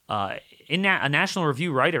a National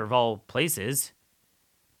Review writer of all places,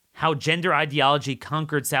 how gender ideology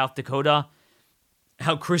conquered South Dakota,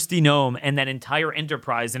 how Kristi Noem and that entire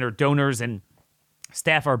enterprise and her donors and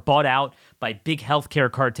staff are bought out by big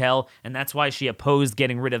healthcare cartel, and that's why she opposed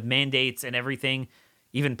getting rid of mandates and everything.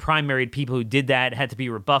 Even primaried people who did that had to be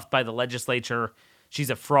rebuffed by the legislature. She's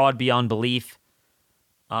a fraud beyond belief.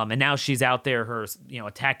 And now she's out there,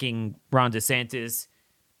 attacking Ron DeSantis.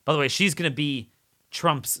 By the way, she's going to be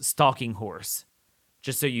Trump's stalking horse,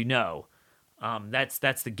 just so you know. That's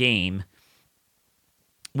the game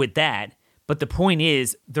with that. But the point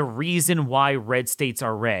is, the reason why red states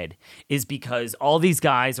are red is because all these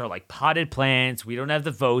guys are like potted plants. We don't have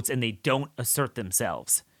the votes, and they don't assert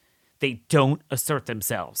themselves. They don't assert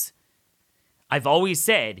themselves. I've always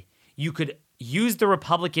said you could use the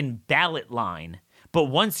Republican ballot line, but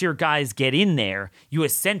once your guys get in there, you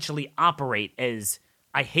essentially operate as,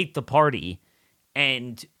 I hate the party,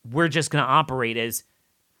 and we're just going to operate as,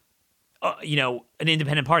 an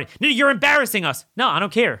independent party. No, you're embarrassing us. No, I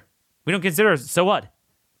don't care. We don't consider us, so what?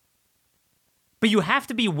 But you have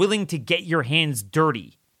to be willing to get your hands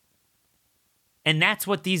dirty. And that's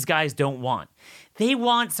what these guys don't want. They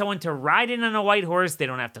want someone to ride in on a white horse. They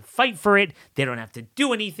don't have to fight for it. They don't have to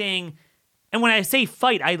do anything. And when I say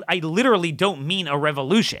fight, I literally don't mean a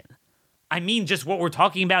revolution. I mean just what we're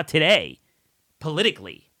talking about today,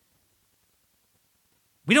 politically.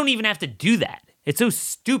 We don't even have to do that. It's so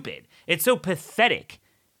stupid. It's so pathetic.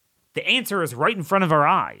 The answer is right in front of our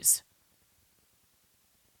eyes.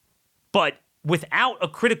 But without a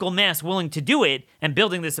critical mass willing to do it and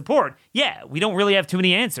building the support, we don't really have too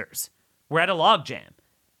many answers. We're at a logjam.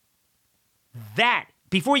 That,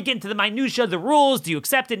 before you get into the minutia of the rules, do you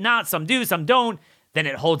accept it? Not. Some do, some don't. Then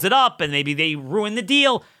it holds it up, and maybe they ruin the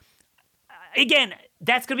deal. Again,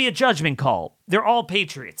 that's going to be a judgment call. They're all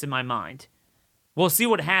patriots in my mind. We'll see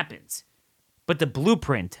what happens. But the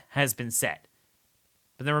blueprint has been set.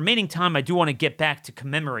 But the remaining time, I do want to get back to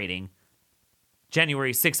commemorating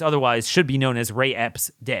January 6th, otherwise should be known as Ray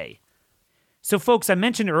Epps Day. So, folks, I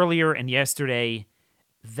mentioned earlier and yesterday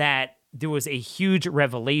that there was a huge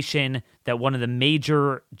revelation that one of the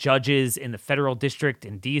major judges in the federal district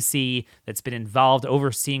in D.C. that's been involved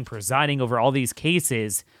overseeing, presiding over all these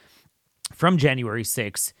cases from January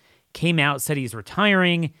 6th came out, said he's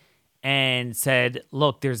retiring, and said,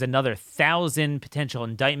 look, there's another 1,000 potential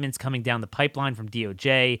indictments coming down the pipeline from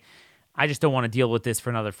DOJ. I just don't want to deal with this for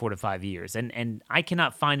another 4 to 5 years. And I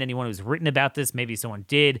cannot find anyone who's written about this. Maybe someone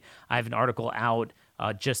did. I have an article out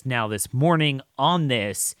just now this morning on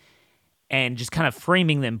this and just kind of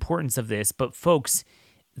framing the importance of this. But folks,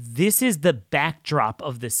 this is the backdrop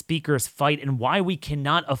of the speaker's fight and why we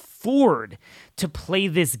cannot afford to play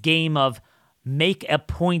this game of make a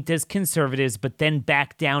point as conservatives, but then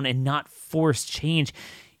back down and not force change.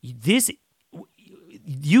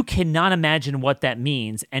 You cannot imagine what that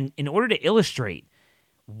means. And in order to illustrate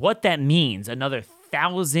what that means, another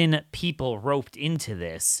 1,000 people roped into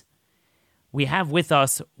this, we have with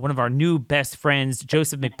us one of our new best friends,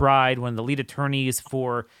 Joseph McBride, one of the lead attorneys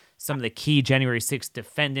for some of the key January 6th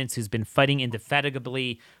defendants, who's been fighting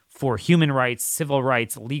indefatigably for human rights, civil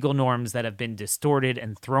rights, legal norms that have been distorted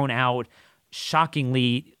and thrown out,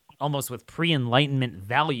 shockingly, almost with pre-Enlightenment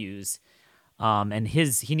values. And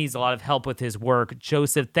he needs a lot of help with his work.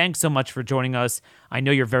 Joseph, thanks so much for joining us. I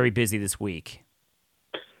know you're very busy this week.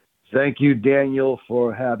 Thank you, Daniel,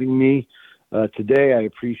 for having me today. I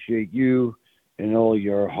appreciate you and all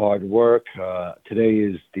your hard work. Today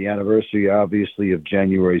is the anniversary, obviously, of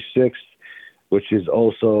January 6th, which is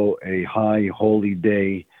also a high holy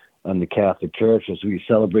day on the Catholic Church as we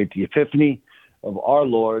celebrate the Epiphany of our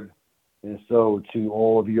Lord. And so to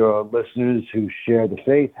all of your listeners who share the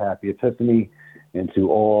faith, happy Epiphany. And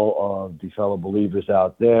to all of the fellow believers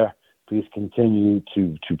out there, please continue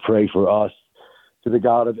to pray for us, to the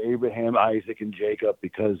God of Abraham, Isaac, and Jacob,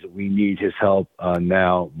 because we need his help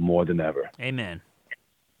now more than ever. Amen.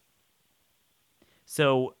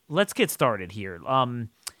 So let's get started here.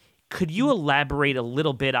 Could you elaborate a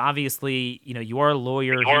little bit? Obviously, you are a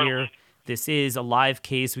lawyer here. This is a live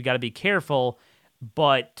case. We got to be careful.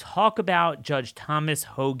 But talk about Judge Thomas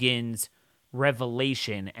Hogan's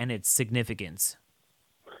revelation and its significance.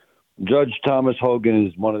 Judge Thomas Hogan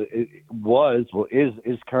is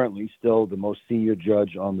currently still the most senior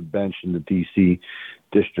judge on the bench in the D.C.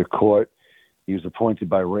 District Court. He was appointed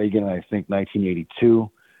by Reagan, I think,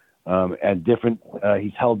 1982.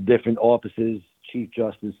 He's held different offices: Chief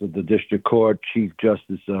Justice of the District Court, Chief Judge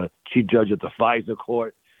at the FISA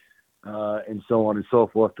Court, and so on and so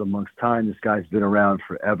forth. Amongst time, this guy's been around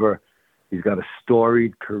forever. He's got a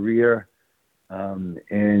storied career. And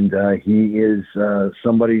he is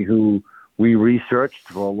somebody who we researched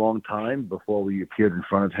for a long time before we appeared in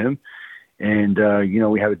front of him. And,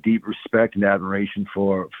 we have a deep respect and admiration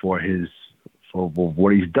for what he's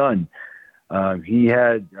done. He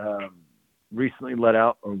had recently let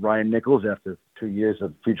out Ryan Nichols after 2 years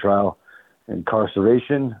of pretrial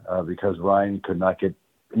incarceration because Ryan could not get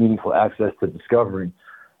meaningful access to discovery.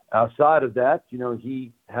 Outside of that,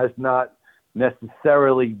 he has not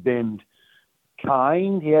necessarily been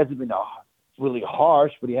kind. He hasn't been really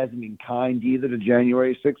harsh, but he hasn't been kind either to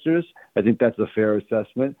January 6ers. I think that's a fair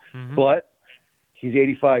assessment. Mm-hmm. But he's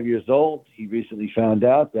 85 years old. He recently found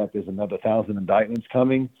out that there's another 1,000 indictments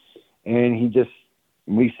coming. And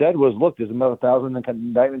we said was, look, there's another 1,000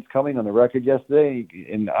 indictments coming on the record yesterday,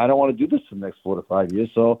 and I don't want to do this for the next 4 to 5 years.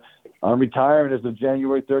 So I'm retiring as of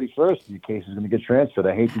January 31st. The case is going to get transferred.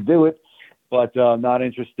 I hate to do it, but I'm not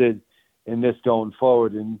interested in this going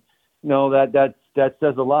forward. And that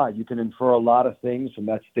says a lot. You can infer a lot of things from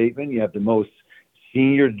that statement. You have the most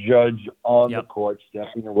senior judge on the court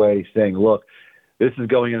stepping away, saying, look, this is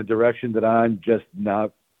going in a direction that I'm just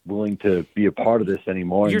not willing to be a part of this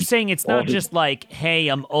anymore. You're saying it's not just like, hey,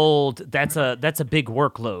 I'm old. That's a big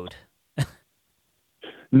workload.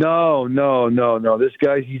 No. This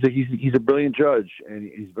guy, he's a brilliant judge,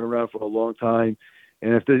 and he's been around for a long time.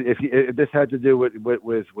 And if this had to do with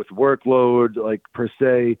workload, like per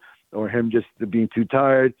se, or him just being too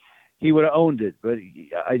tired, he would have owned it. But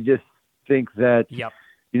I just think that,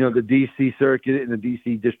 the D.C. Circuit and the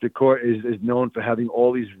D.C. District Court is known for having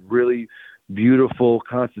all these really beautiful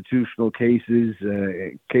constitutional cases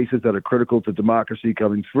that are critical to democracy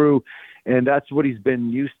coming through. And that's what he's been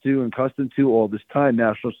used to and accustomed to all this time.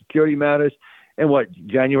 National security matters. And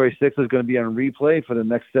January 6th is going to be on replay for the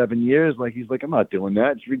next 7 years? He's like, I'm not doing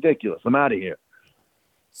that. It's ridiculous. I'm out of here.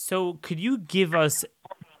 So could you give us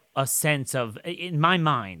a sense of, in my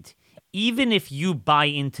mind, even if you buy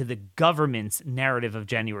into the government's narrative of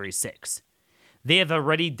January 6th, they have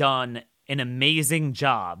already done an amazing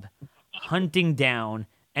job hunting down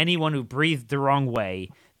anyone who breathed the wrong way.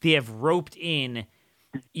 They have roped in,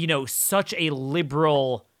 such a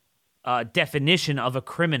liberal definition of a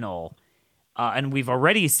criminal, and we've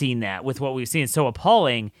already seen that with what we've seen. It's so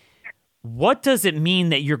appalling. What does it mean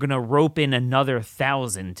that you're going to rope in another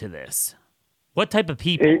 1,000 to this? What type of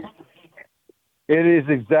people? It is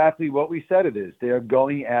exactly what we said it is. They are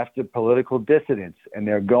going after political dissidents, and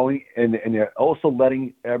they're going and they're also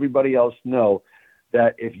letting everybody else know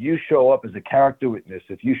that if you show up as a character witness,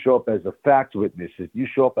 if you show up as a fact witness, if you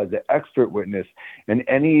show up as an expert witness in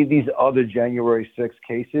any of these other January 6th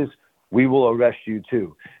cases, we will arrest you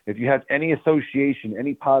too. If you have any association,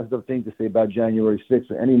 any positive thing to say about January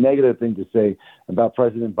 6th, or any negative thing to say about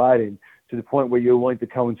President Biden, to the point where you're willing to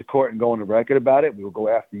come into court and go on the record about it, we will go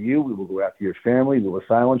after you. We will go after your family. We will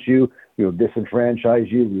silence you. We will disenfranchise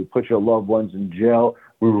you. We will put your loved ones in jail.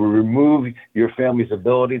 We will remove your family's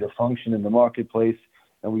ability to function in the marketplace,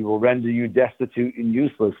 and we will render you destitute and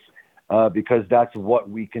useless because that's what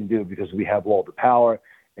we can do, because we have all the power.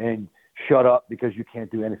 And shut up because you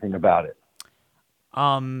can't do anything about it.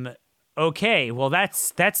 Okay, well,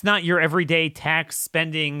 that's not your everyday tax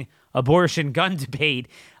spending abortion gun debate.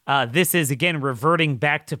 This is, again, reverting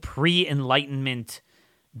back to pre-Enlightenment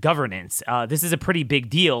governance. This is a pretty big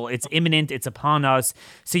deal. It's imminent. It's upon us.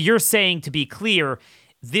 So you're saying, to be clear,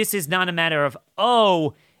 this is not a matter of,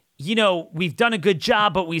 we've done a good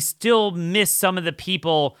job, but we still miss some of the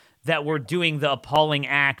people that were doing the appalling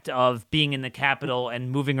act of being in the Capitol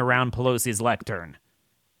and moving around Pelosi's lectern.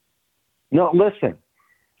 No, listen,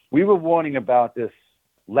 we were warning about this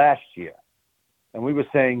last year, and we were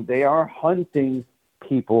saying they are hunting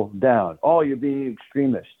people down. Oh, you're being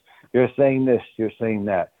extremist. You're saying this, you're saying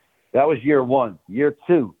that. That was year one. Year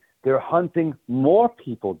two, they're hunting more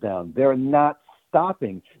people down. They're not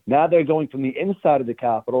stopping. Now they're going from the inside of the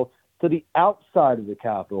Capitol to the outside of the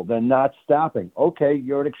Capitol. They're not stopping. Okay,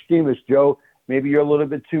 you're an extremist, Joe. Maybe you're a little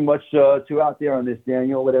bit too much too out there on this,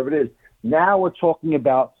 Daniel, whatever it is. Now we're talking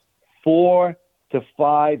about 4 to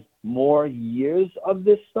 5 more years of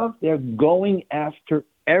this stuff. They're going after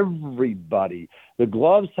everybody. The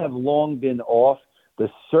gloves have long been off. The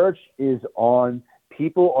search is on.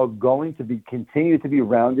 People are going to continue to be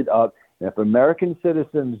rounded up. And if American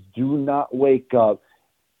citizens do not wake up,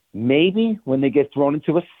 maybe when they get thrown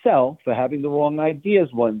into a cell for having the wrong ideas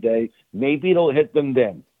one day, maybe it'll hit them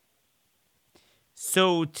then.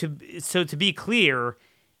 So to be clear,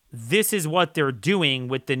 this is what they're doing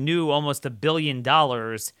with the new almost $1 billion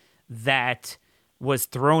that was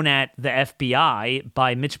thrown at the FBI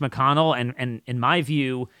by Mitch McConnell and in my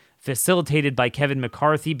view, facilitated by Kevin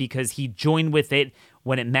McCarthy, because he joined with it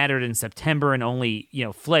when it mattered in September and only,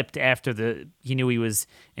 flipped after he knew he was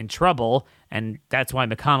in trouble. And that's why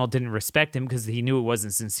McConnell didn't respect him, because he knew it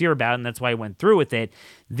wasn't sincere about it, and that's why he went through with it.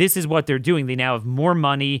 This is what they're doing. They now have more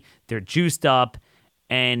money. They're juiced up,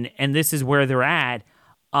 and this is where they're at.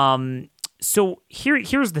 So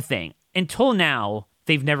here's the thing. Until now,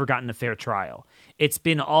 they've never gotten a fair trial. It's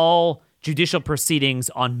been all judicial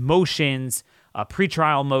proceedings on motions,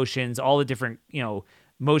 pretrial motions, all the different,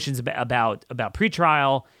 motions about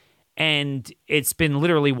pretrial, and it's been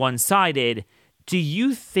literally one-sided. Do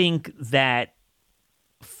you think that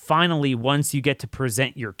finally, once you get to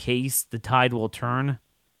present your case, the tide will turn?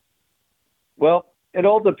 Well, it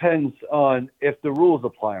all depends on if the rules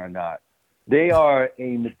apply or not. They are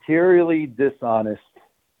a materially dishonest,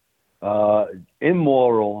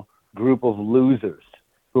 immoral group of losers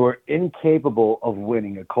who are incapable of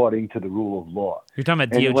winning according to the rule of law. You're talking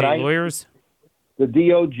about DOJ lawyers? The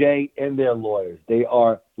DOJ and their lawyers, they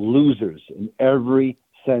are losers in every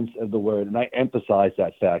sense of the word, and I emphasize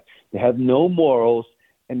that fact. They have no morals,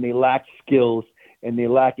 and they lack skills, and they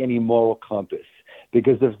lack any moral compass.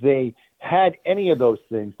 Because if they had any of those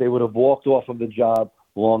things, they would have walked off of the job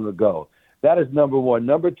long ago. That is number one.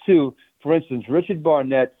 Number two, for instance, Richard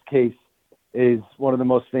Barnett's case is one of the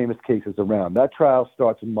most famous cases around. That trial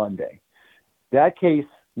starts Monday. That case,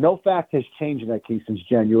 no fact has changed in that case since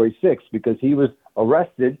January 6th, because he was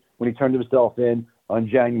arrested when he turned himself in on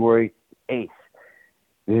January 8th.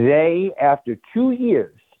 They, after 2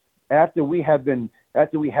 years, after we had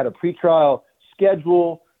a pretrial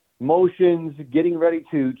schedule, motions, getting ready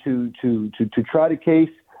to try the case,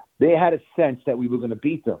 they had a sense that we were going to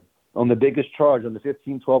beat them on the biggest charge, on the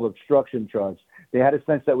 1512 obstruction charge. They had a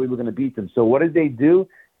sense that we were going to beat them. So what did they do?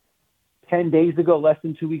 10 days ago, less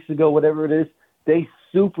than 2 weeks ago, whatever it is, they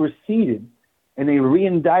superseded and they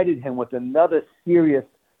re-indicted him with another serious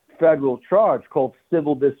federal charge called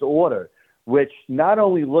civil disorder, which not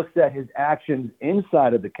only looks at his actions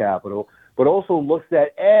inside of the Capitol, but also looks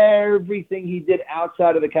at everything he did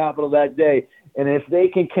outside of the Capitol that day. And if they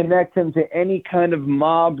can connect him to any kind of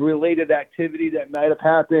mob-related activity that might have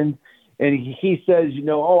happened and he says,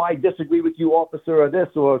 I disagree with you, officer, or this,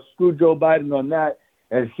 or screw Joe Biden on that,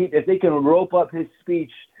 and if they can rope up his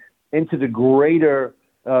speech into the greater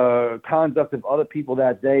conduct of other people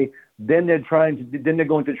that day, then they're going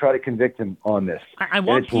to try to convict him on this. I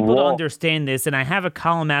want people to understand this, and I have a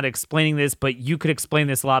column out explaining this, but you could explain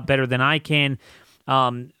this a lot better than I can.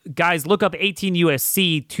 Guys, look up 18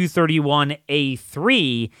 U.S.C.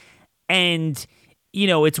 231A3, and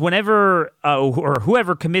it's whenever or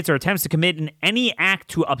whoever commits or attempts to commit any act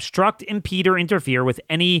to obstruct, impede, or interfere with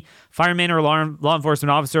any fireman or law enforcement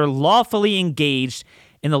officer lawfully engaged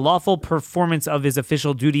in the lawful performance of his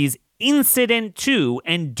official duties incident to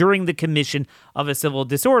and during the commission of a civil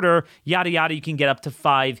disorder, yada, yada, you can get up to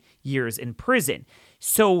 5 years in prison.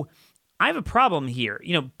 So I have a problem here.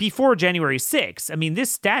 Before January 6th,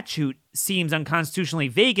 this statute seems unconstitutionally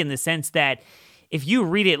vague in the sense that if you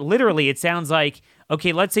read it literally, it sounds like,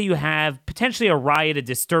 okay, let's say you have potentially a riot, a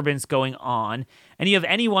disturbance going on, and you have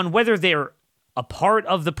anyone, whether they're a part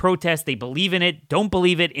of the protest, they believe in it, don't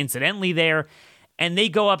believe it, incidentally there, and they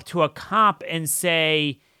go up to a cop and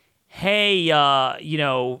say, hey,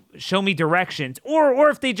 show me directions. Or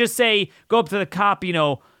if they just go up to the cop,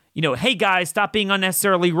 hey guys, stop being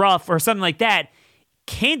unnecessarily rough or something like that.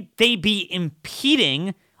 Can't they be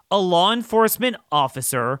impeding a law enforcement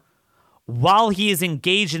officer while he is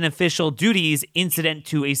engaged in official duties incident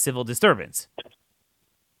to a civil disturbance?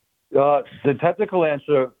 The technical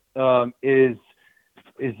answer is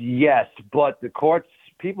yes, but the courts,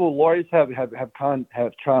 lawyers have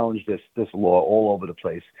challenged this law all over the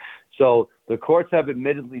place. So the courts have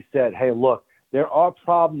admittedly said, hey, look, there are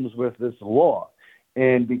problems with this law.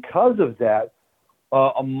 And because of that,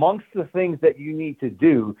 amongst the things that you need to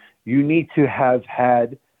do, you need to have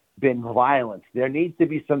been violence. There needs to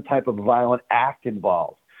be some type of violent act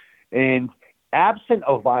involved. And absent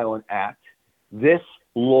a violent act, this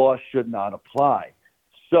law should not apply.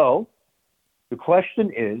 So the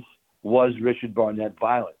question is, was Richard Barnett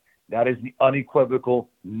violent? That is the unequivocal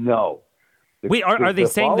no. Wait, are they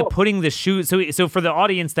saying the putting the shoes? So for the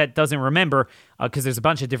audience that doesn't remember, because there's a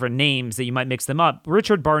bunch of different names that you might mix them up,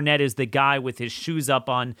 Richard Barnett is the guy with his shoes up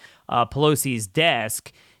on Pelosi's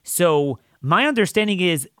desk. So my understanding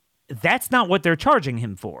is that's not what they're charging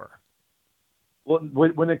him for. Well,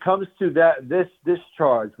 when it comes to this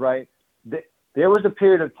charge, right, there was a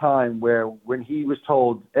period of time where when he was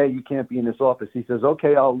told, hey, you can't be in this office, he says,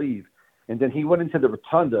 okay, I'll leave. And then he went into the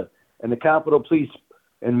rotunda, and the Capitol Police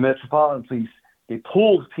and Metropolitan Police, they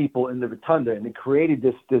pulled people in the rotunda, and they created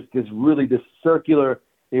this circular.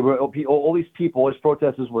 All these people, all these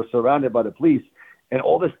protesters were surrounded by the police, and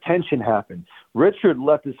all this tension happened. Richard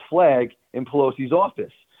left his flag in Pelosi's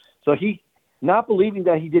office, so he, not believing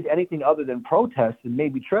that he did anything other than protest and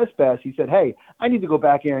maybe trespass, he said, hey, I need to go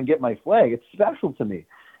back here and get my flag. It's special to me.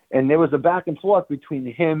 And there was a back and forth between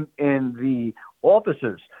him and the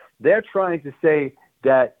officers. They're trying to say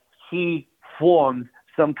that he formed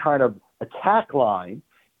some kind of attack line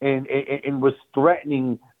and was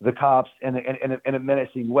threatening the cops in a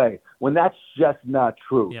menacing way, when that's just not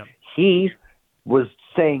true. Yeah. He was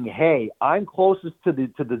saying, hey, I'm closest to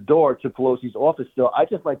the door to Pelosi's office, so I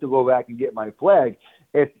just like to go back and get my flag.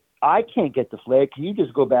 If I can't get the flag, can you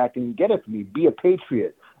just go back and get it for me? Be a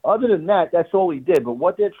patriot. Other than that, that's all he did. But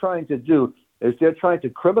what they're trying to do is they're trying to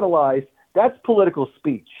criminalize. That's political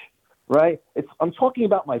speech. Right? I'm talking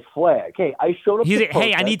about my flag. Hey, I showed up.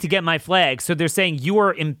 Hey, I need to get my flag. So they're saying you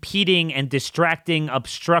are impeding and distracting,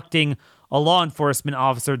 obstructing a law enforcement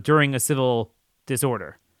officer during a civil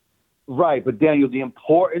disorder. Right. But Daniel, the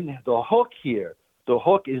hook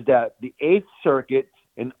is that the Eighth Circuit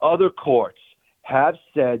and other courts have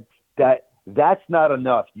said that that's not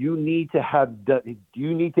enough. You need to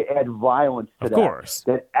add violence to that. Of course.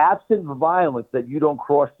 That absent violence, that you don't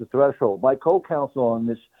cross the threshold. My co-counsel on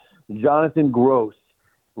this, Jonathan Gross,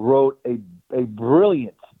 wrote a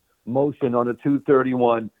brilliant motion on a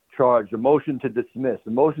 231 charge, a motion to dismiss, a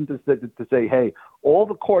motion to say, hey, all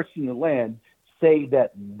the courts in the land say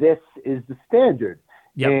that this is the standard.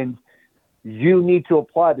 Yep. And you need to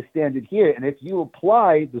apply the standard here. And if you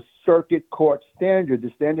apply the circuit court standard,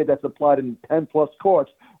 the standard that's applied in 10-plus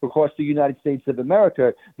courts across the United States of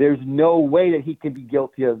America, there's no way that he can be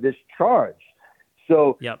guilty of this charge.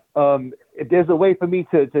 So yep. If there's a way for me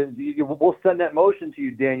we'll send that motion to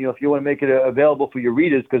you, Daniel, if you want to make it available for your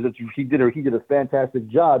readers, because he did a fantastic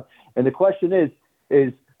job. And the question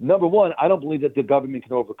is number one, I don't believe that the government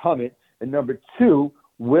can overcome it. And number two,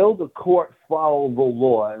 will the court follow the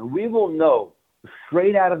law? And we will know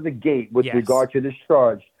straight out of the gate with regard to this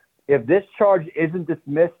charge. If this charge isn't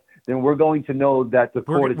dismissed, then we're going to know that the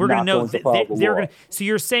court is not going to follow the law. So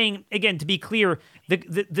you're saying, again, to be clear,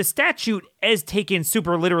 the statute as taken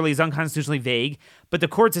super literally is unconstitutionally vague, but the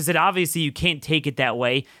courts have said obviously you can't take it that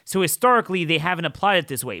way. So historically, they haven't applied it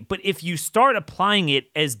this way. But if you start applying it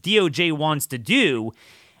as DOJ wants to do,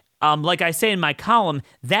 like I say in my column,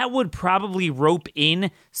 that would probably rope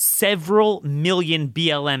in several million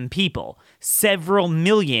BLM people. Several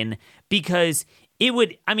million, because it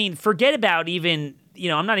would, I mean, forget about even,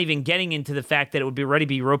 I'm not even getting into the fact that it would be already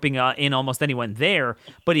be roping in almost anyone there.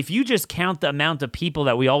 But if you just count the amount of people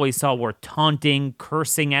that we always saw were taunting,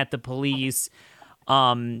 cursing at the police,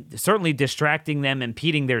 certainly distracting them,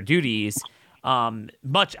 impeding their duties, I'm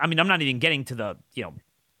not even getting to the,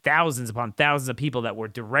 thousands upon thousands of people that were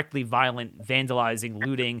directly violent, vandalizing,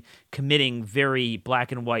 looting, committing very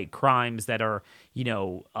black and white crimes that are,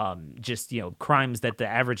 crimes that the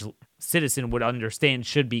average citizen would understand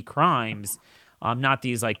should be crimes, not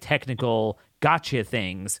these like technical gotcha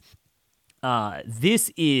things.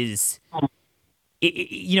 This is,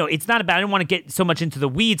 it's not about, I don't want to get so much into the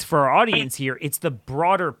weeds for our audience here. It's the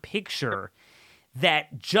broader picture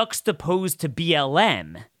that juxtaposed to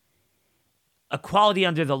BLM, equality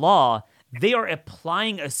under the law, they are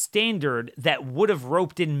applying a standard that would have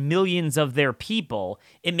roped in millions of their people.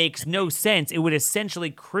 It makes no sense. It would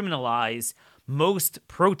essentially criminalize most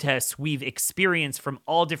protests we've experienced from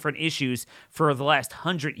all different issues for the last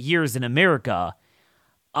 100 years in America.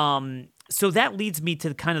 So that leads me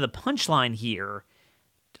to kind of the punchline here.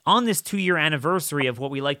 On this 2-year anniversary of what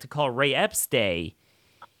we like to call Ray Epps Day,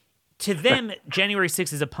 to them, January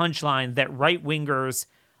 6th is a punchline that right-wingers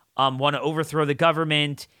want to overthrow the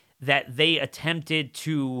government, that they attempted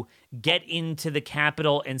to get into the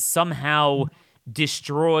Capitol and somehow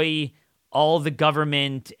destroy all the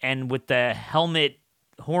government, and with the helmet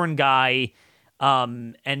horn guy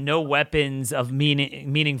and no weapons of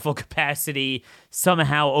meaningful capacity,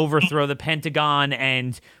 somehow overthrow the Pentagon,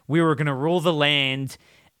 and we were going to rule the land,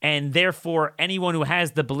 and therefore anyone who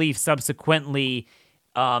has the belief subsequently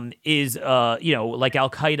is like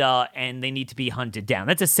Al-Qaeda, and they need to be hunted down.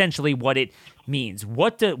 That's essentially what it means.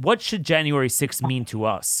 What should January 6th mean to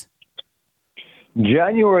us?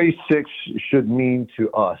 January 6th should mean to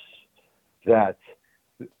us that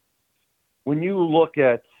when you look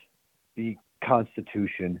at the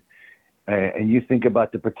Constitution and you think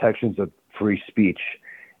about the protections of free speech,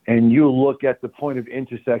 and you look at the point of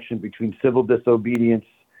intersection between civil disobedience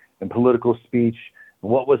and political speech,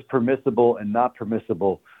 what was permissible and not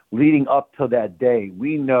permissible leading up to that day,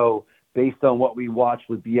 we know, based on what we watched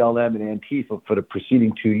with BLM and Antifa for the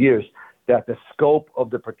preceding 2 years, that the scope of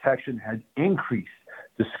the protection had increased.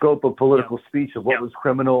 The scope of political speech, of what was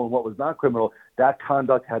criminal and what was not criminal, that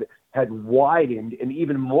conduct had widened, and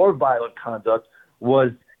even more violent conduct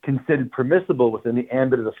was considered permissible within the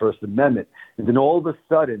ambit of the First Amendment. And then all of a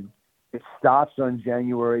sudden, it stops on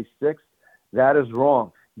January 6th. That is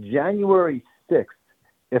wrong. January 6th,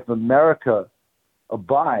 if America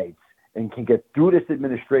abides and can get through this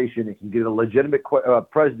administration and can get a legitimate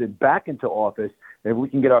president back into office, and if we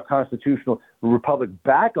can get our constitutional republic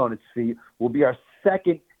back on its feet, will be our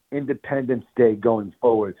second Independence Day going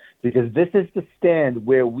forward. Because this is the stand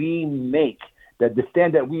where we make, the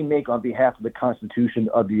stand that we make on behalf of the Constitution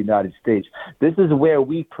of the United States. This is where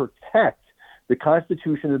we protect the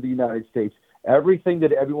Constitution of the United States, everything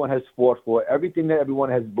that everyone has fought for, everything that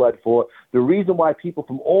everyone has bled for. The reason why people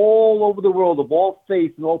from all over the world, of all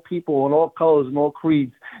faiths and all people and all colors and all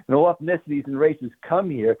creeds and all ethnicities and races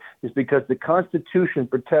come here is because the Constitution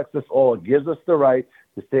protects us all. It gives us the right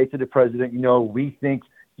to say to the president, we think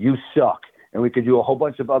you suck. And we could do a whole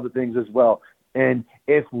bunch of other things as well. And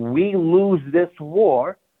if we lose this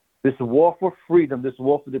war for freedom, this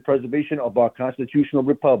war for the preservation of our constitutional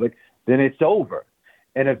republic, then it's over.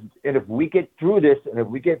 And if we get through this, and if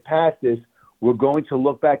we get past this, we're going to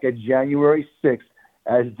look back at January 6th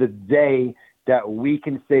as the day that we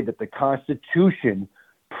can say that the Constitution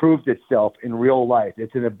proved itself in real life.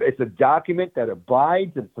 It's a document that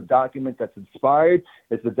abides. It's a document that's inspired.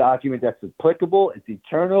 It's a document that's applicable. It's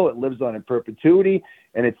eternal. It lives on in perpetuity.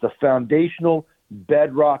 And it's the foundational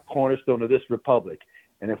bedrock cornerstone of this republic.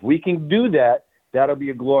 And if we can do that, that'll be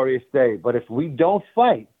a glorious day. But if we don't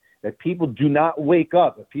fight, if people do not wake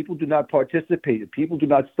up, if people do not participate, if people do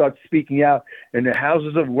not start speaking out in their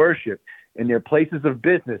houses of worship, in their places of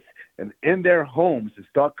business, and in their homes, and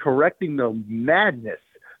start correcting the madness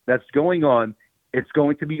that's going on, it's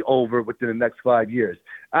going to be over within the next 5 years.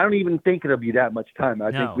 I don't even think it'll be that much time.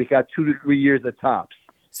 I think we got 2 to 3 years at tops.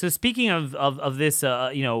 So speaking of this,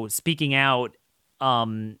 speaking out,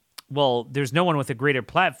 there's no one with a greater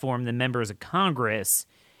platform than members of Congress.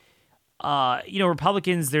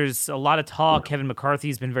 Republicans, there's a lot of talk. Kevin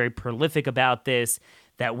McCarthy's been very prolific about this,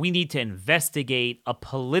 that we need to investigate a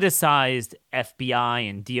politicized FBI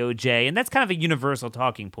and DOJ. And that's kind of a universal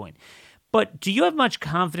talking point. But do you have much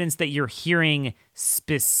confidence that you're hearing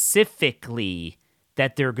specifically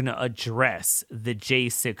that they're going to address the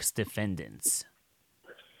J6 defendants?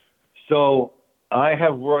 So I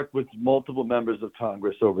have worked with multiple members of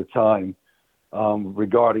Congress over time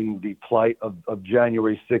regarding the plight of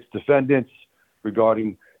January 6th defendants,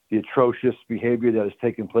 regarding the atrocious behavior that has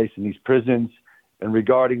taken place in these prisons, and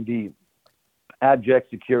regarding the abject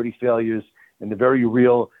security failures and the very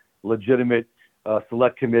real, legitimate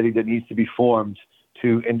select committee that needs to be formed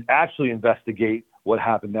to actually investigate what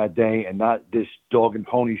happened that day, and not this dog and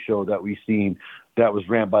pony show that we've seen that was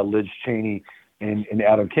ran by Liz Cheney and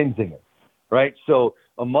Adam Kinzinger, right? So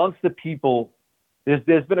amongst the people,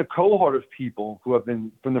 there's been a cohort of people who have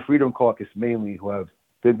been from the Freedom Caucus mainly who have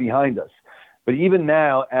been behind us. But even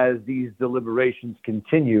now, as these deliberations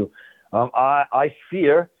continue, I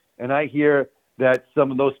fear and I hear that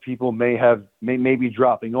some of those people may be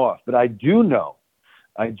dropping off. But I do know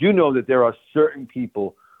that there are certain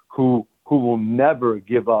people who will never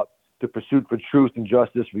give up the pursuit for truth and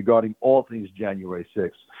justice regarding all things January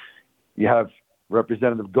 6th. You have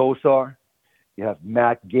Representative Gosar, you have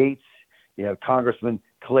Matt Gaetz, you have Congressman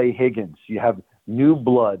Clay Higgins, you have new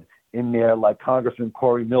blood in there like Congressman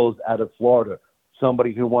Corey Mills out of Florida,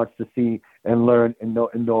 somebody who wants to see and learn and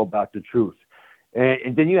know about the truth.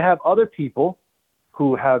 And then you have other people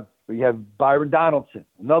you have Byron Donaldson,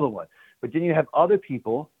 another one. But then you have other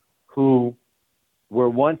people who were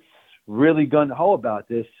once really gung-ho about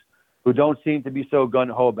this, who don't seem to be so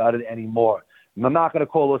gung-ho about it anymore. And I'm not going to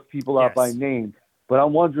call those people out by name, but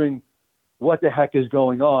I'm wondering what the heck is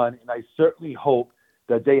going on, and I certainly hope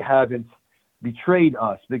that they haven't betrayed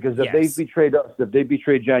us, because if they betrayed us, if they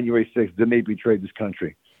betrayed January 6th, then they betrayed this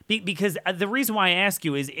country. Because the reason why I ask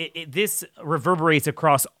you is this reverberates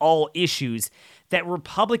across all issues, that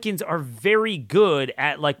Republicans are very good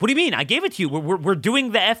at, like, what do you mean? I gave it to you. We're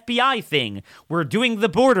doing the FBI thing. We're doing the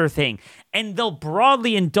border thing. And they'll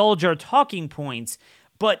broadly indulge our talking points,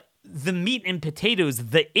 but the meat and potatoes,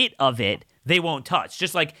 the it of it, they won't touch.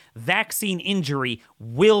 Just like vaccine injury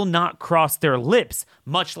will not cross their lips,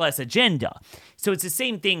 much less agenda. So it's the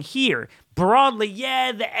same thing here. Broadly,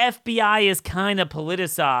 the FBI is kind of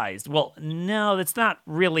politicized. Well, no, that's not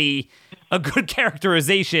really a good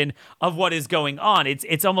characterization of what is going on.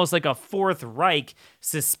 It's almost like a Fourth Reich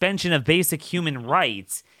suspension of basic human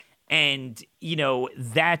rights. And,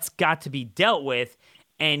 that's got to be dealt with.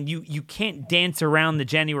 And you can't dance around the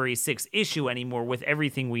January 6th issue anymore with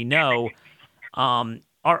everything we know.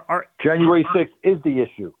 January 6th is the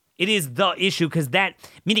issue. It is the issue, because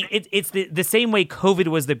meaning it's the same way COVID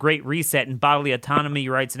was the Great Reset and bodily autonomy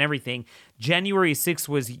rights and everything. January 6th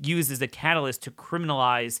was used as a catalyst to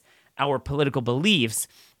criminalize our political beliefs,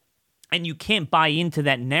 and you can't buy into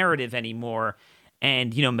that narrative anymore.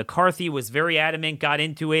 And, McCarthy was very adamant, got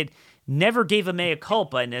into it, never gave a mea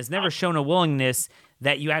culpa, and has never shown a willingness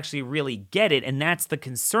that you actually really get it, and that's the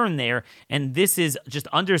concern there. And this just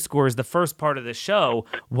underscores the first part of the show,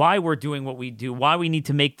 why we're doing what we do, why we need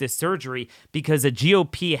to make this surgery, because a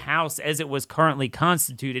GOP House, as it was currently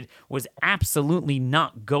constituted, was absolutely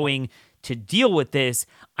not going to deal with this.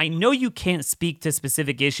 I know you can't speak to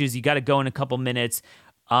specific issues. You got to go in a couple minutes.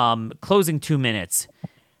 Closing 2 minutes.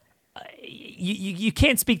 You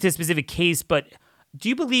can't speak to a specific case, but do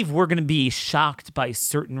you believe we're going to be shocked by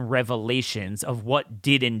certain revelations of what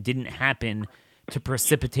did and didn't happen to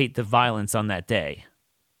precipitate the violence on that day?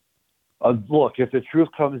 Look, if the truth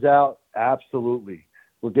comes out, absolutely.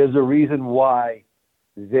 Look, there's a reason why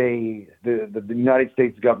the United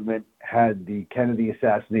States government had the Kennedy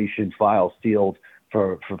assassination file sealed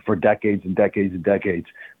for decades and decades and decades,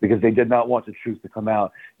 because they did not want the truth to come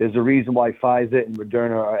out. There's a reason why Pfizer and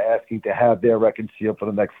Moderna are asking to have their records sealed for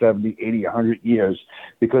the next 70, 80, 100 years,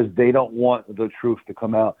 because they don't want the truth to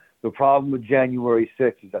come out. The problem with January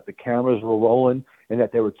 6th is that the cameras were rolling and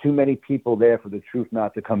that there were too many people there for the truth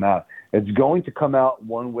not to come out. It's going to come out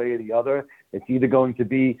one way or the other. It's either going to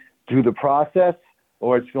be through the process,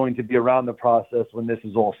 or it's going to be around the process when this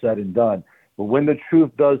is all said and done. But when the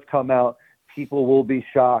truth does come out, people will be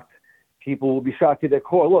shocked. People will be shocked to their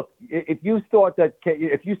core. Look, if you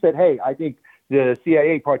said, hey, I think the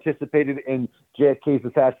CIA participated in JFK's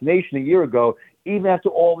assassination a year ago, even after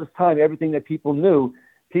all this time, everything that people knew,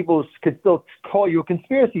 people could still call you a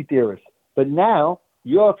conspiracy theorist. But now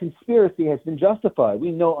your conspiracy has been justified.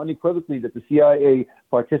 We know unequivocally that the CIA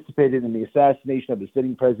participated in the assassination of the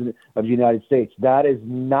sitting president of the United States. That is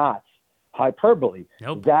not hyperbole.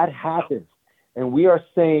 Nope. That happened. And we are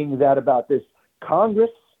saying that about this Congress.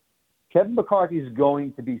 Kevin McCarthy is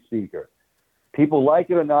going to be Speaker. People like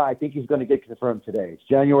it or not, I think he's going to get confirmed today. It's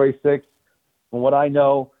January 6th. From what I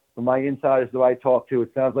know, from my insiders that I talk to,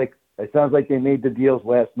 it sounds like they made the deals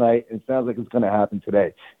last night, and it sounds like it's going to happen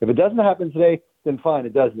today. If it doesn't happen today, then fine,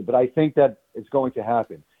 it doesn't. But I think that it's going to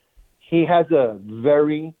happen. He has a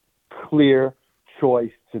very clear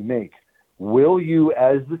choice to make. Will you,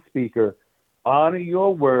 as the Speaker, honor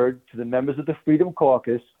your word to the members of the Freedom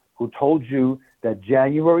Caucus who told you that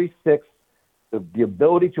January 6th, the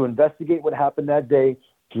ability to investigate what happened that day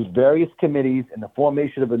through various committees and the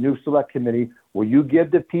formation of a new select committee, will you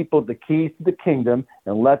give the people the keys to the kingdom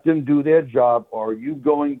and let them do their job, or are you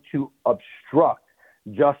going to obstruct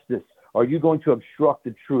justice? Are you going to obstruct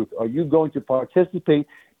the truth? Are you going to participate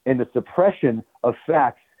in the suppression of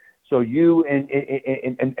facts so you and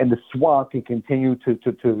the swamp can continue to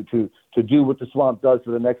do what the swamp does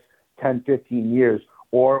for the next 10, 15 years?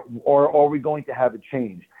 Or are we going to have a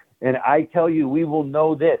change? And I tell you, we will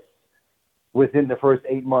know this within the first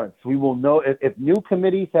 8 months. We will know if a new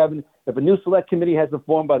select committee has been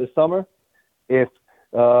formed by the summer, if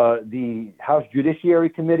the House Judiciary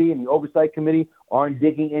Committee and the Oversight Committee aren't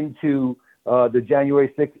digging into the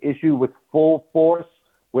January 6th issue with full force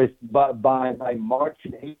by March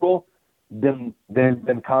and April, then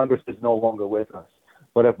Congress is no longer with us.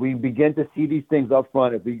 But if we begin to see these things up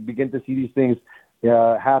front, if we begin to see these things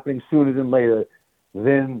happening sooner than later,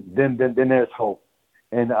 then there's hope.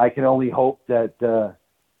 And I can only hope that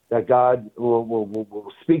God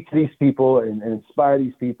will speak to these people and inspire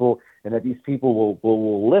these people, and that these people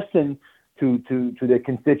will listen to their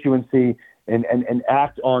constituency and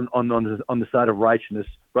act on the side of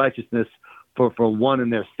righteousness for one in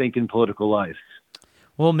their stinking political life.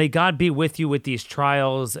 Well, may God be with you with these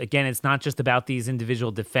trials. Again, it's not just about these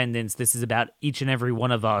individual defendants. This is about each and every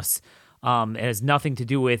one of us. It has nothing to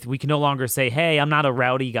do with, we can no longer say, hey, I'm not a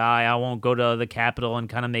rowdy guy, I won't go to the Capitol and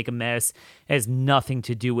kind of make a mess. It has nothing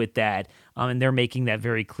to do with that. And they're making that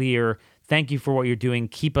very clear. Thank you for what you're doing.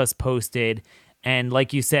 Keep us posted. And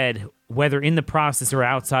like you said, whether in the process or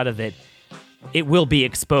outside of it, it will be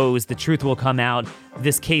exposed. The truth will come out.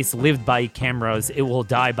 This case lived by cameras. It will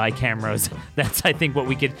die by cameras. That's, I think, what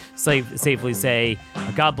we could safely say.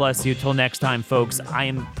 God bless you. Till next time, folks. I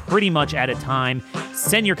am pretty much out of time.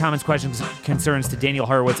 Send your comments, questions, concerns to Daniel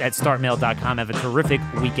Horowitz at startmail.com. Have a terrific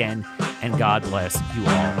weekend, and God bless you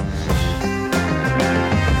all.